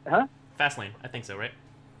called, Fastlane, I think so, right?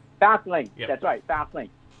 Fastlane, Yep. That's right, Fastlane.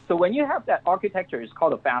 So when you have that architecture, it's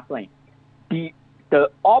called a Fastlane. The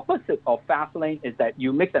opposite of Fastlane is that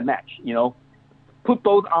you mix and match, put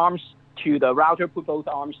both arms to the router, put both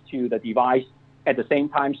arms to the device at the same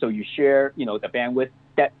time, so you share, the bandwidth.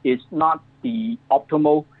 That is not the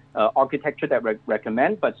optimal architecture that we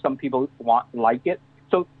recommend, but some people like it.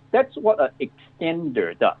 So that's what an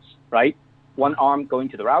extender does, right? One arm going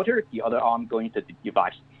to the router, the other arm going to the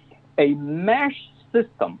device. A mesh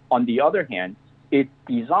system, on the other hand, is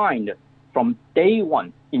designed from day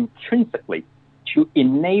one intrinsically to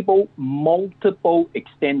enable multiple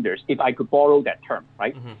extenders, if I could borrow that term,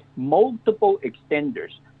 right? Multiple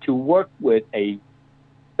extenders to work with a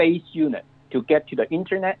base unit to get to the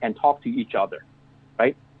internet and talk to each other,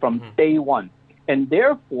 right? From day one. And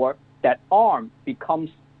therefore, that arm becomes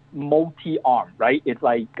multi-arm, right? It's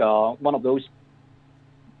like one of those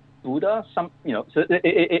Buddha, so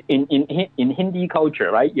in Hindi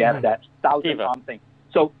culture, right? You have that 1,000-arm thing.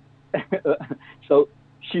 So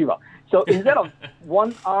Shiva. So instead of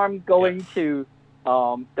one arm going to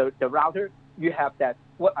the router, you have that,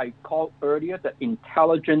 what I called earlier, the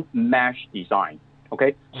intelligent mesh design,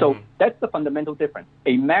 okay? So that's the fundamental difference.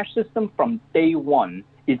 A mesh system from day one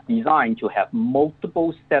is designed to have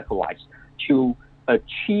multiple satellites to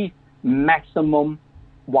achieve maximum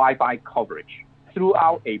Wi-Fi coverage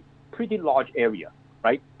throughout a pretty large area,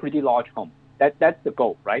 right? Pretty large home. That's the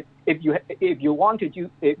goal, right? If you want to do,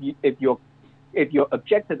 if your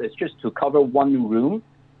objective is just to cover one room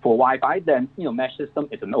for Wi-Fi, then mesh system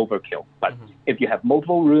is an overkill. But if you have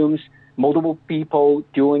multiple rooms, multiple people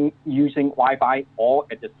using Wi-Fi all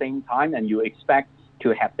at the same time, and you expect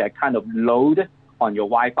to have that kind of load on your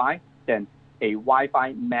Wi-Fi, then a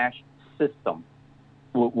Wi-Fi mesh system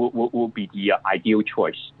will be the ideal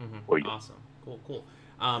choice for you. Awesome, cool.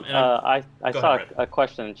 I saw a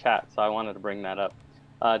question in chat, so I wanted to bring that up.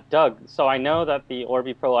 Doug, so I know that the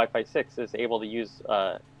Orbi Pro Wi-Fi 6 is able to use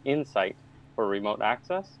Insight for remote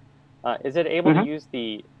access. Is it able to use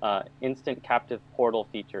the instant captive portal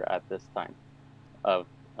feature at this time of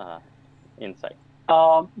Insight?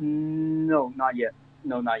 No, not yet.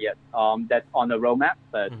 That's on the roadmap,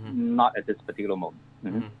 but not at this particular moment.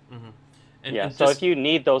 So if you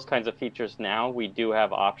need those kinds of features now, we do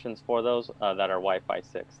have options for those that are Wi-Fi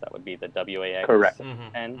 6. That would be the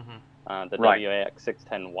WAX10, the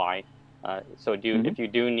WAX610Y. So if you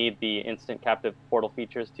do need the instant captive portal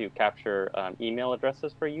features to capture email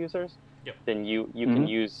addresses for users, then you can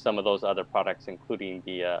use some of those other products, including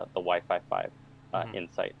the Wi-Fi 5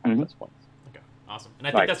 Insight access points. Okay, Awesome. And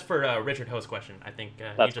I think that's for Richard Ho's question. I think he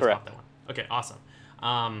just popped that one. Okay, awesome.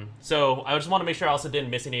 So I just want to make sure I also didn't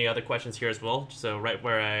miss any other questions here as well. So right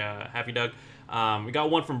where I have you, Doug. We got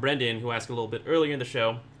one from Brendan who asked a little bit earlier in the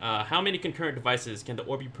show. How many concurrent devices can the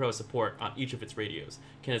Orbi Pro support on each of its radios?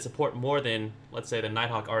 Can it support more than, let's say, the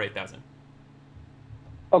Nighthawk R8000?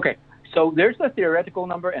 Okay, so there's a theoretical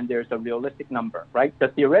number and there's a realistic number, right? The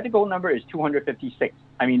theoretical number is 256.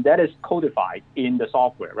 I mean, that is codified in the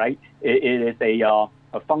software, right? It is a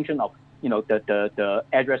function of, you know, the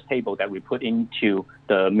address table that we put into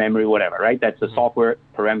the memory, whatever, right? That's the software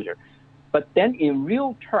parameter. But then in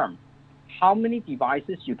real terms, how many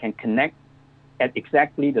devices you can connect at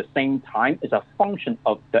exactly the same time is a function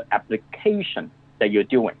of the application that you're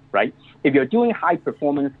doing, right? If you're doing high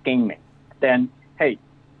performance gaming, then, hey,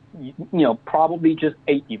 you know, probably just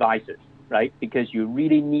 8 devices, right? Because you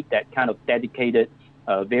really need that kind of dedicated,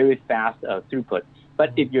 very fast throughput.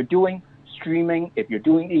 But if you're doing streaming, if you're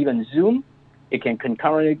doing even Zoom, it can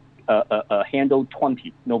concurrently handle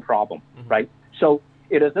 20, no problem, right? So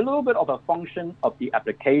it is a little bit of a function of the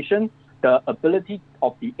application, the ability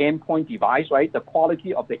of the endpoint device, right? The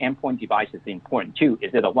quality of the endpoint device is important too.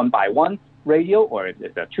 Is it a 1x1 radio, or is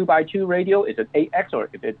it a 2x2 radio? Is it AX, or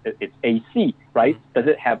if it's AC, right? Does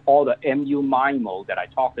it have all the MU MIMO that I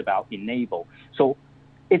talked about enabled? So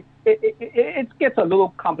it gets a little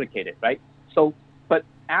complicated, right? So, but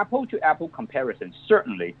apple to apple comparison,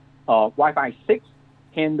 certainly Wi-Fi 6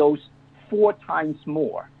 handles 4 times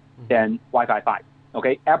more than Wi-Fi 5.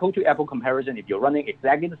 Okay, apple to apple comparison, if you're running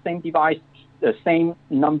exactly the same device, the same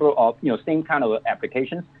number of, you know, same kind of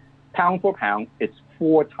applications, pound for pound, it's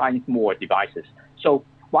 4 times more devices. So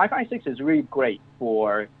Wi-Fi 6 is really great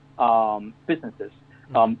for businesses.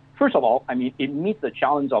 First of all, I mean, it meets the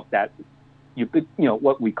challenge of that, you know,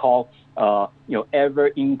 what we call, you know, ever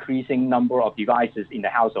increasing number of devices in the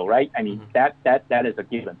household, right? I mean, that is a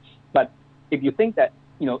given. But if you think that,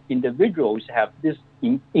 you know, individuals have this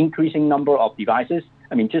increasing number of devices,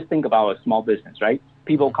 I mean, just think about a small business, right?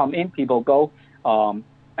 People come in, people go.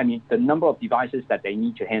 I mean, the number of devices that they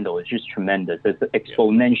need to handle is just tremendous. It's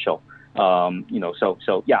exponential. You know,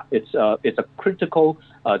 so yeah, it's a critical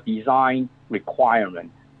design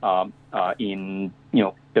requirement in, you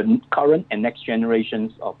know, the current and next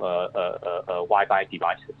generations of Wi-Fi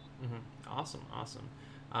devices. Awesome.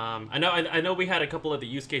 I know we had a couple of the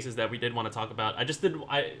use cases that we did want to talk about.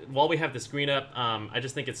 While we have the screen up, I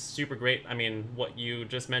just think it's super great. I mean, what you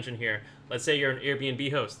just mentioned here. Let's say you're an Airbnb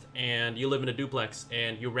host and you live in a duplex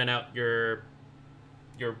and you rent out your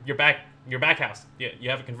back house. You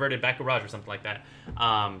have a converted back garage or something like that.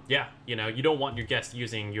 Yeah, you know, you don't want your guests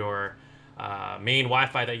using your main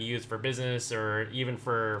Wi-Fi that you use for business or even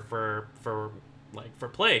for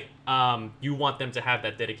play. You want them to have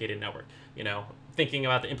that dedicated network. You know, thinking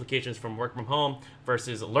about the implications from work from home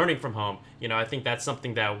versus learning from home, you know, I think that's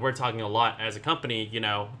something that we're talking a lot as a company. You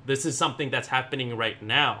know, this is something that's happening right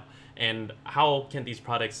now, and how can these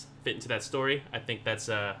products fit into that story? I think that's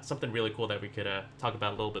something really cool that we could talk about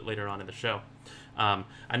a little bit later on in the show.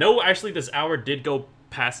 I know actually this hour did go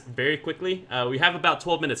past very quickly. We have about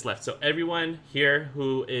 12 minutes left, so everyone here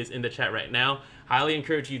who is in the chat right now, highly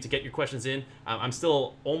encourage you to get your questions in. I'm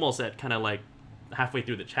still almost at kind of like halfway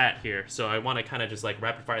through the chat here, so I want to kind of just like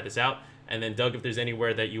rapid fire this out, and then Doug, if there's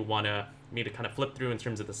anywhere that you want me to kind of flip through in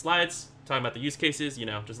terms of the slides, talking about the use cases, you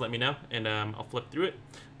know, just let me know, and I'll flip through it.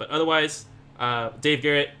 But otherwise, Dave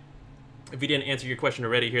Garrett, if we didn't answer your question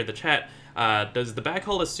already here in the chat, does the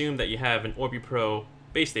backhaul assume that you have an Orbi Pro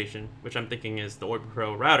base station, which I'm thinking is the Orbi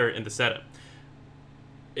Pro router in the setup?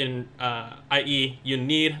 I.e., you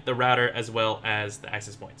need the router as well as the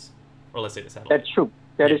access points, or let's say the satellite. That's true.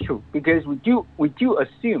 That is true, because we do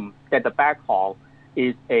assume that the backhaul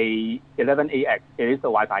is a 11AX. It is the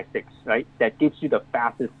Wi-Fi 6, right? That gives you the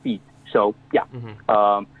fastest speed. So yeah.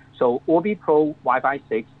 So Orbi Pro Wi-Fi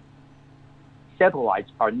 6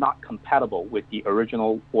 satellites are not compatible with the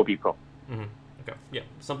original Orbi Pro. Okay. Yeah.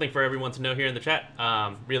 Something for everyone to know here in the chat.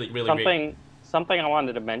 Really great. Something I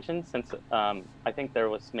wanted to mention, since I think there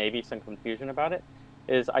was maybe some confusion about it,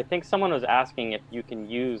 is I think someone was asking if you can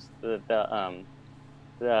use the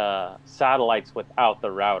satellites without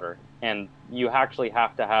the router, and you actually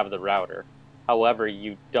have to have the router. However,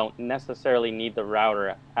 you don't necessarily need the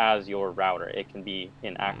router as your router. It can be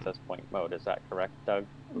in access point mode. Is that correct, Doug?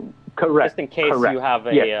 Correct. Just in case you have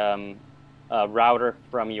a router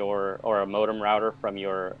from or a modem router from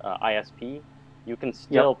your ISP, you can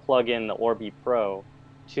still plug in the Orbi Pro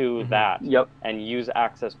to that and use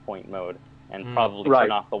access point mode, and probably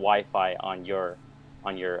turn off the Wi-Fi on your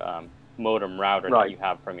modem router that you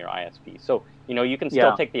have from your ISP. So, you know, you can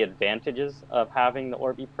still take the advantages of having the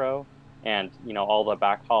Orbi Pro and all the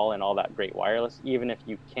backhaul and all that great wireless, even if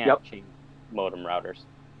you can't change modem routers.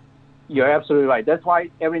 You're absolutely right. That's why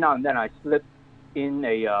every now and then I slip in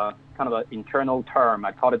a kind of an internal term.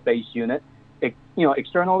 I call it base unit.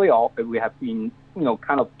 Externally, we have been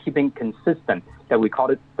kind of keeping consistent that we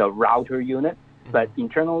call it the router unit. But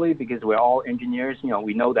internally, because we're all engineers,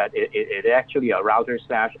 we know that it actually a router /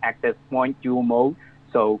 access point dual mode.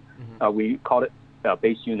 So we call it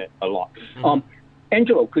base unit a lot.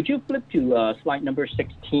 Angelo, could you flip to slide number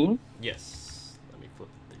 16? Yes. Let me flip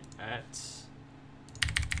that.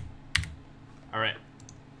 All right.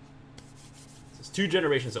 So it's 2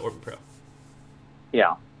 generations of Orbi Pro.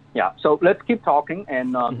 Yeah. So let's keep talking,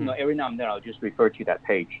 and every now and then I'll just refer to that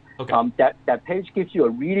page. Okay. That page gives you a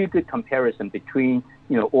really good comparison between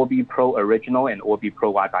Orbi Pro Original and Orbi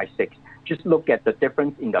Pro Wi-Fi 6. Just look at the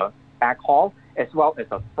difference in the back haul as well as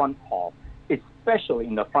the front haul. Especially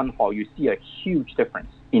in the front haul, you see a huge difference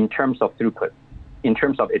in terms of throughput, in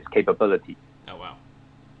terms of its capability. Oh wow.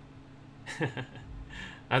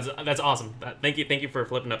 That's awesome. Thank you for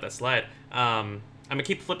flipping up that slide. I'm gonna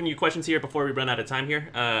keep flipping you questions here before we run out of time here.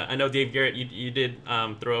 I know Dave Garrett, you did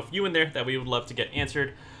throw a few in there that we would love to get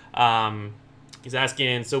answered. He's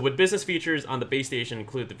asking, so would business features on the base station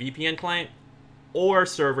include the VPN client or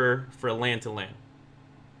server for LAN to LAN?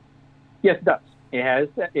 Yes, it does.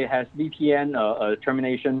 It has VPN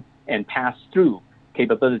termination and pass-through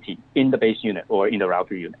capability in the base unit or in the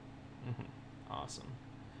router unit. Awesome.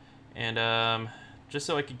 And just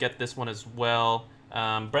so I could get this one as well,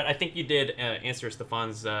 Bret, I think you did answer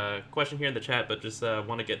Stefan's question here in the chat, but just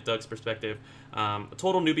want to get Doug's perspective. A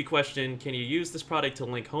total newbie question: can you use this product to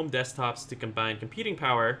link home desktops to combine computing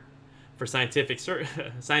power for scientific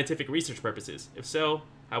research purposes? If so,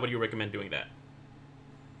 how would you recommend doing that?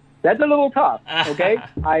 That's a little tough. Okay,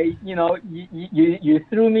 you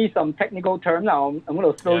threw me some technical term. Now I'm going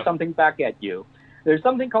to throw something back at you. There's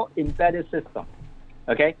something called embedded system.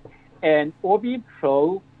 Okay, and Orbi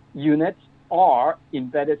Pro units are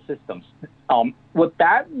embedded systems. What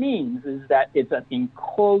that means is that it's an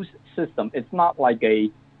enclosed system. It's not like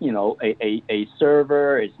a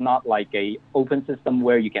server. It's not like a open system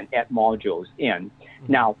where you can add modules in.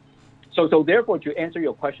 Now, so therefore, to answer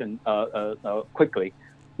your question quickly,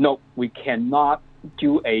 no, we cannot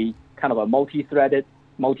do a kind of a multi-threaded,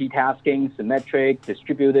 multitasking, symmetric,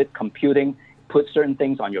 distributed computing, put certain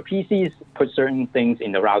things on your PCs, put certain things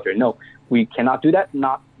in the router. No, we cannot do that.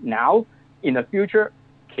 Not now. In the future,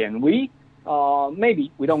 can we?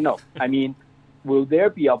 Maybe. We don't know. I mean, will there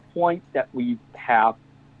be a point that we have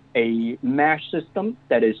a mesh system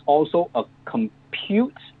that is also a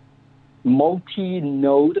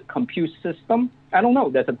multi-node compute system? I don't know.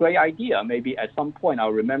 That's a great idea. Maybe at some point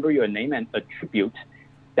I'll remember your name and attribute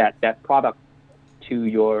that product to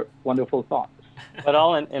your wonderful thoughts. But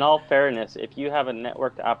in all fairness, if you have a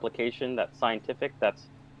networked application that's scientific, that's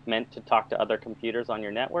meant to talk to other computers on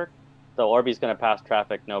your network, the Orbi's going to pass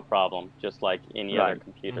traffic no problem, just like any other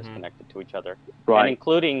computers connected to each other. And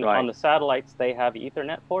including on the satellites, they have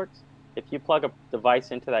Ethernet ports. If you plug a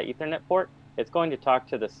device into that Ethernet port, it's going to talk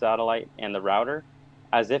to the satellite and the router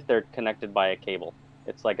as if they're connected by a cable.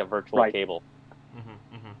 It's like a virtual cable.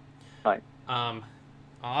 Right.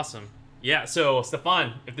 Awesome. Yeah, so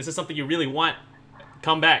Stefan, if this is something you really want,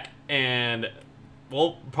 come back, and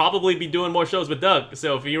we'll probably be doing more shows with Doug.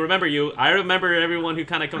 So if you remember I remember everyone who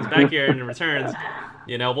kind of comes back here and returns,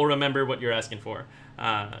 we'll remember what you're asking for.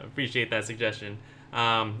 Appreciate that suggestion.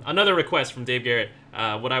 Another request from Dave Garrett.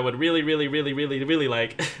 What I would really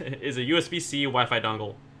like is a USB-C Wi-Fi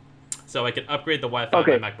dongle, so I can upgrade the Wi-Fi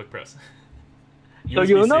on my MacBook Pros. So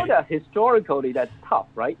you know that historically that's tough,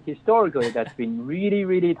 right? Historically that's been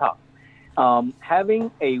really tough.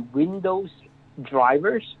 Having a Windows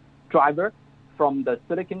driver from the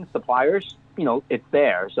silicon suppliers, it's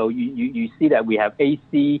there. So you see that we have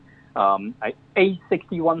AC,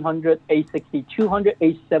 A6100,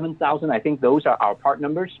 A6200, A7000. I think those are our part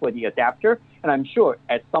numbers for the adapter. And I'm sure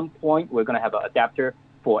at some point we're going to have an adapter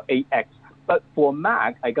for 8X. But for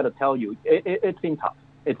Mac, I got to tell you, it's been tough.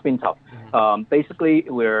 It's been tough. Basically,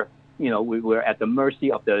 we're at the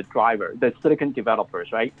mercy of the driver, the silicon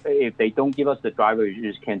developers, right? If they don't give us the driver,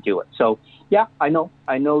 you just can't do it. So yeah, I know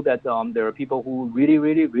that there are people who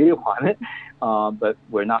really want it, but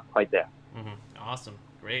we're not quite there. Awesome,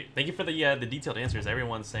 great. Thank you for the detailed answers.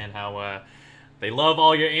 Everyone's saying how they love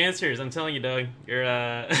all your answers. I'm telling you, Doug, you're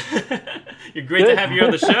you're great to have you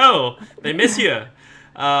on the show. They miss you.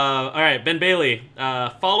 All right, Ben Bailey,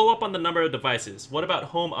 follow up on the number of devices. What about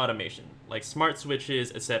home automation, like smart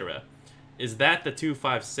switches, etc.? Is that the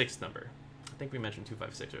 256 number? I think we mentioned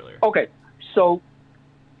 256 earlier. Okay, so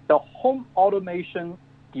the home automation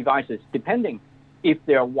devices depending if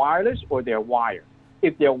they're wireless or they're wired.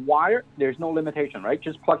 If they're wired, there's no limitation, right?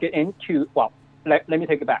 Just plug it into, well, let me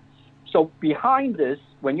take it back. So behind this,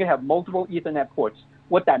 when you have multiple Ethernet ports,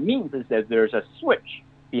 what that means is that there's a switch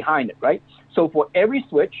behind it, right? So for every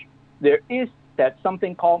switch, there is that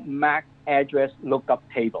something called MAC address lookup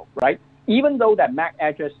table, right? Even though that MAC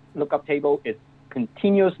address lookup table is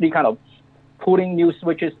continuously kind of putting new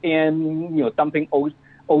switches in, dumping old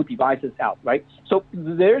devices out, right? So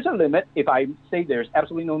there's a limit. If I say there's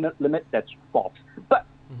absolutely no limit, that's false. But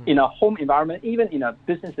in a home environment, even in a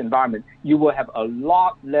business environment, you will have a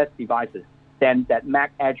lot less devices than that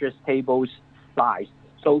MAC address table's size.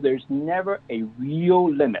 So there's never a real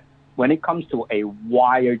limit when it comes to a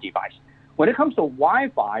wired device. When it comes to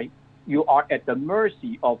Wi-Fi, you are at the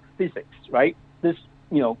mercy of physics, right? This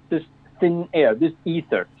thin air, this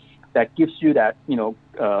ether that gives you that,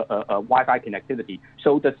 Wi-Fi connectivity.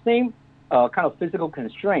 So the same kind of physical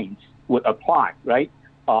constraints would apply, right?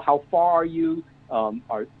 How far are you?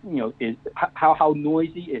 Is how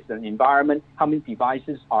noisy is the environment? How many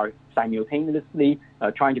devices are simultaneously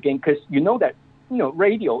trying to gain? Because that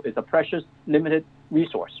radio is a precious limited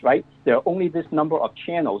resource, right? There are only this number of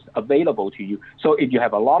channels available to you. So if you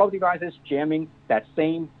have a lot of devices jamming that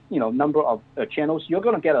same number of channels, you're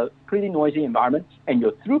going to get a pretty noisy environment, and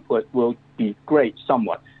your throughput will degrade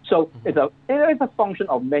somewhat. So it is a function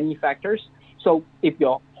of many factors. So if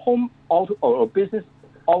your home auto or business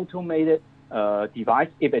automated device,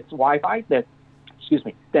 if it's Wi-Fi, then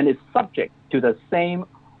it's subject to the same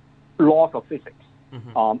laws of physics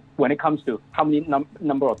when it comes to how many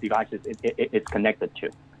number of devices it's connected to.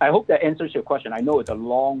 I hope that answers your question. I know it's a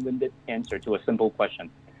long-winded answer to a simple question.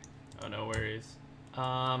 Oh, no worries.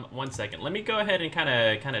 1 second. Let me go ahead and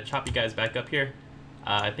kind of chop you guys back up here.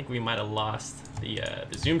 I think we might have lost the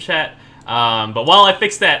Zoom chat. But while I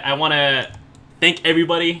fix that, I want to thank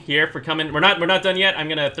everybody here for coming. We're not done yet. I'm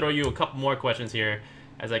gonna throw you a couple more questions here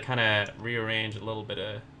as I kind of rearrange a little bit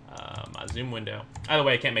of my Zoom window. Either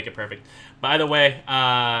way, I can't make it perfect. By the way,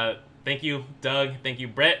 thank you, Doug. Thank you,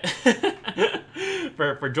 Bret,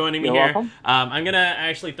 for joining me You're here. welcome. I'm gonna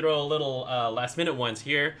actually throw a little last-minute ones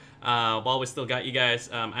here while we still got you guys.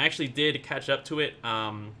 I actually did catch up to it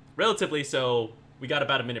relatively, so we got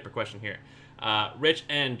about a minute per question here. Rich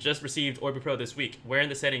and just received Orbi Pro this week. Where in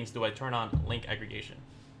the settings do I turn on link aggregation?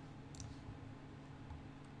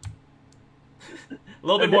 A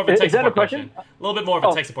little bit more of a tech support question. A little bit more of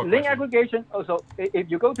a tech support link question. aggregation. Also, if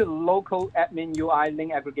you go to local admin UI,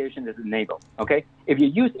 link aggregation is enabled. Okay. If you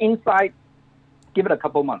use Insight, give it a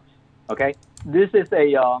couple months. Okay. This is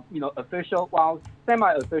a official,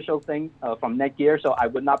 semi-official thing from NETGEAR. So I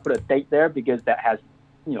would not put a date there because that has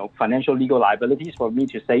financial legal liabilities for me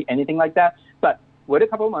to say anything like that. But wait a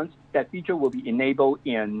couple of months, that feature will be enabled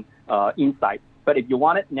in Insight. But if you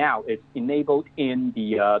want it now, it's enabled in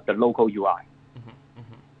the local UI.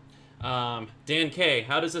 Dan K,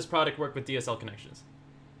 how does this product work with DSL connections?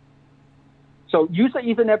 So use the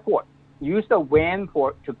Ethernet port. Use the WAN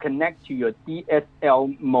port to connect to your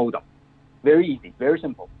DSL modem. Very easy, very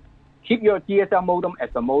simple. Keep your DSL modem as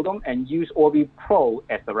the modem and use Orbi Pro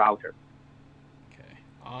as the router.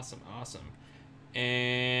 Awesome.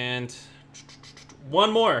 And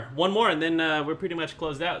one more, and then we're pretty much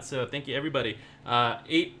closed out. So thank you, everybody.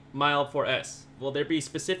 8Mile4S. Will there be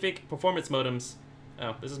specific performance modems?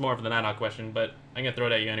 Oh, this is more of the Nighthawk question, but I'm gonna throw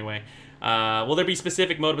it at you anyway. Will there be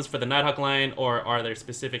specific modems for the Nighthawk line, or are there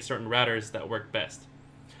specific certain routers that work best?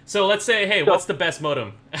 So let's say, hey, what's the best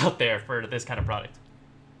modem out there for this kind of product?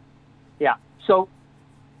 Yeah. So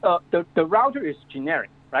the router is generic,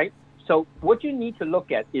 right? So what you need to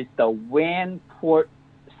look at is the WAN port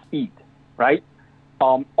speed, right?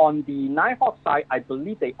 On the Nighthawk side, I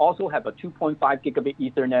believe they also have a 2.5 gigabit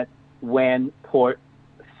Ethernet WAN port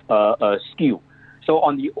SKU. So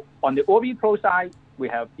on the Orbi Pro side, we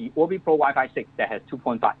have the Orbi Pro Wi-Fi 6 that has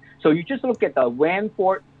 2.5. So you just look at the WAN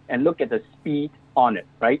port and look at the speed on it,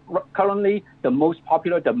 right? Currently, the most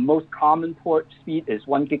popular, the most common port speed is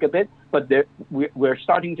 1 gigabit, but we're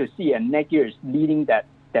starting to see, and NETGEAR is leading that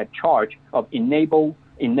charge of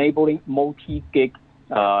enabling multi-gig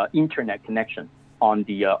internet connection on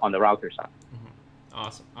the router side.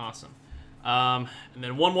 Awesome. And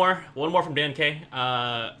then one more from Dan K.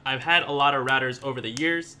 I've had a lot of routers over the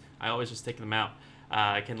years. I always just take them out.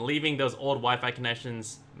 Can leaving those old Wi-Fi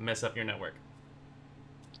connections mess up your network?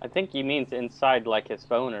 I think he means inside like his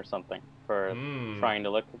phone or something for trying to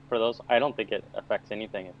look for those. I don't think it affects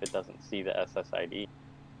anything if it doesn't see the SSID.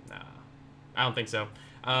 Nah, I don't think so.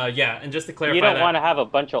 Yeah, and just to clarify, you don't want to have a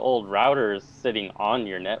bunch of old routers sitting on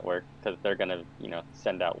your network because they're going to,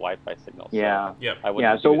 send out Wi-Fi signals. Yeah. So I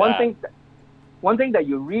wouldn't So do one that. thing. one thing that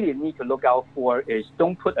you really need to look out for is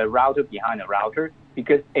don't put a router behind a router,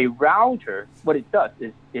 because a router, what it does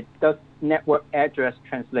is it does network address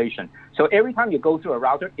translation. So every time you go through a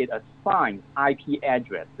router, it assigns IP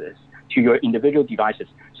addresses to your individual devices.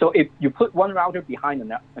 So if you put one router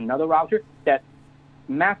behind another router, that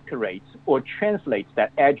masquerades or translates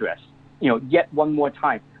that address, yet one more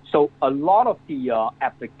time. So a lot of the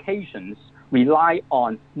applications rely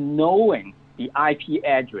on knowing the IP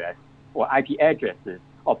address or IP addresses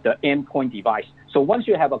of the endpoint device. So once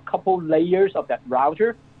you have a couple layers of that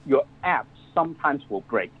router, your app sometimes will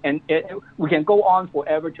break. And we can go on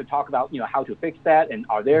forever to talk about how to fix that, and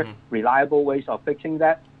are there reliable ways of fixing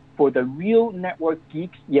that. For the real network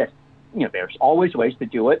geeks, yes, there's always ways to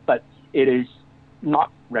do it, but it is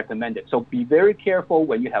not recommended. So be very careful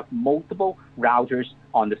when you have multiple routers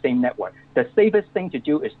on the same network. The safest thing to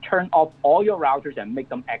do is turn off all your routers and make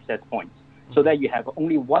them access points, so that you have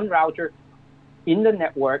only one router in the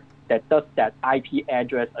network that does that IP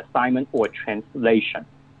address assignment or translation.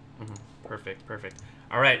 Perfect, perfect.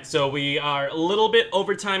 All right, so we are a little bit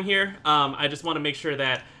over time here. I just want to make sure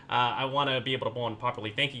that I want to be able to go on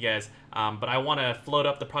properly. Thank you guys. But I want to float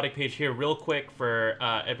up the product page here real quick for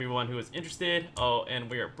everyone who is interested. Oh, and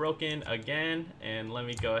we are broken again. And let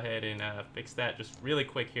me go ahead and fix that just really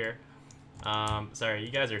quick here. Sorry,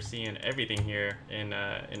 you guys are seeing everything here in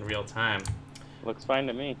real time. Looks fine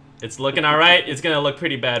to me. It's looking all right. It's going to look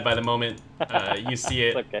pretty bad by the moment you see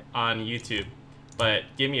it okay. on YouTube. But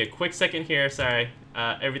give me a quick second here. Sorry.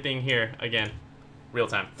 Everything here, again, real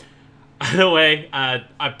time. By the way,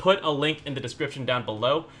 I put a link in the description down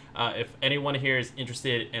below. If anyone here is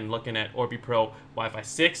interested in looking at Orbi Pro Wi-Fi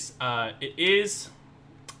 6, it is...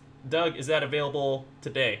 Doug, is that available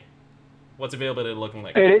today? What's availability looking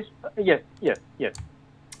like? It is. Yes.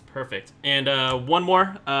 Perfect. And one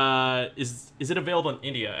more. Is it available in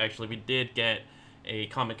India? Actually, we did get a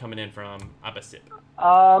comment coming in from Abasip.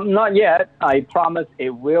 Not yet. I promise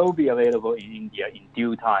it will be available in India in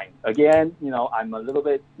due time. Again, I'm a little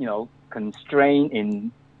bit, constrained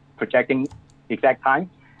in projecting exact time,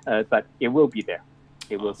 but it will be there.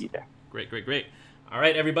 It will be there. Great. All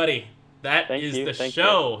right, everybody. That is the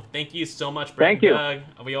show. Thank you so much, Bret and Doug.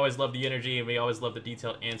 We always love the energy, and we always love the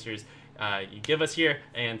detailed answers you give us here.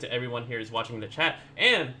 And to everyone here who's watching the chat, I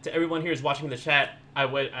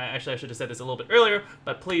should have said this a little bit earlier,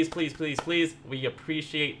 but please, we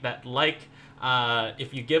appreciate that like.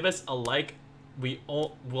 If you give us a like, we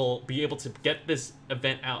will be able to get this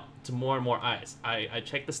event out to more and more eyes. I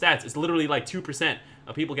checked the stats. It's literally like 2%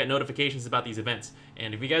 of people get notifications about these events.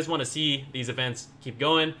 And if you guys want to see these events keep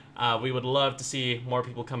going, we would love to see more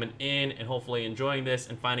people coming in and hopefully enjoying this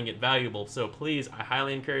and finding it valuable. So please, I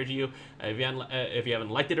highly encourage you, if you haven't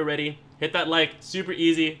liked it already, hit that like. Super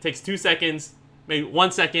easy. It takes 2 seconds, maybe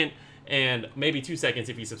 1 second, and maybe 2 seconds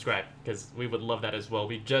if you subscribe, because we would love that as well.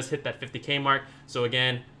 We just hit that 50K mark. So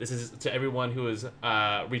again, this is to everyone who has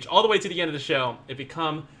reached all the way to the end of the show. If you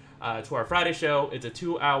come to our Friday show, it's a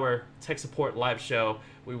 2-hour tech support live show.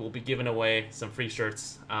 We will be giving away some free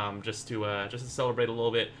shirts just to celebrate a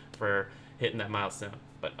little bit for hitting that milestone.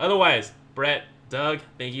 But otherwise, Bret, Doug,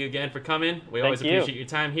 thank you again for coming. We always appreciate your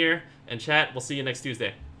time here and chat. We'll see you next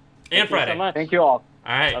Tuesday and Friday. Thank you so much. Thank you all.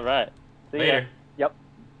 All right. All right. See Later. Yep.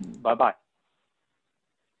 Bye-bye.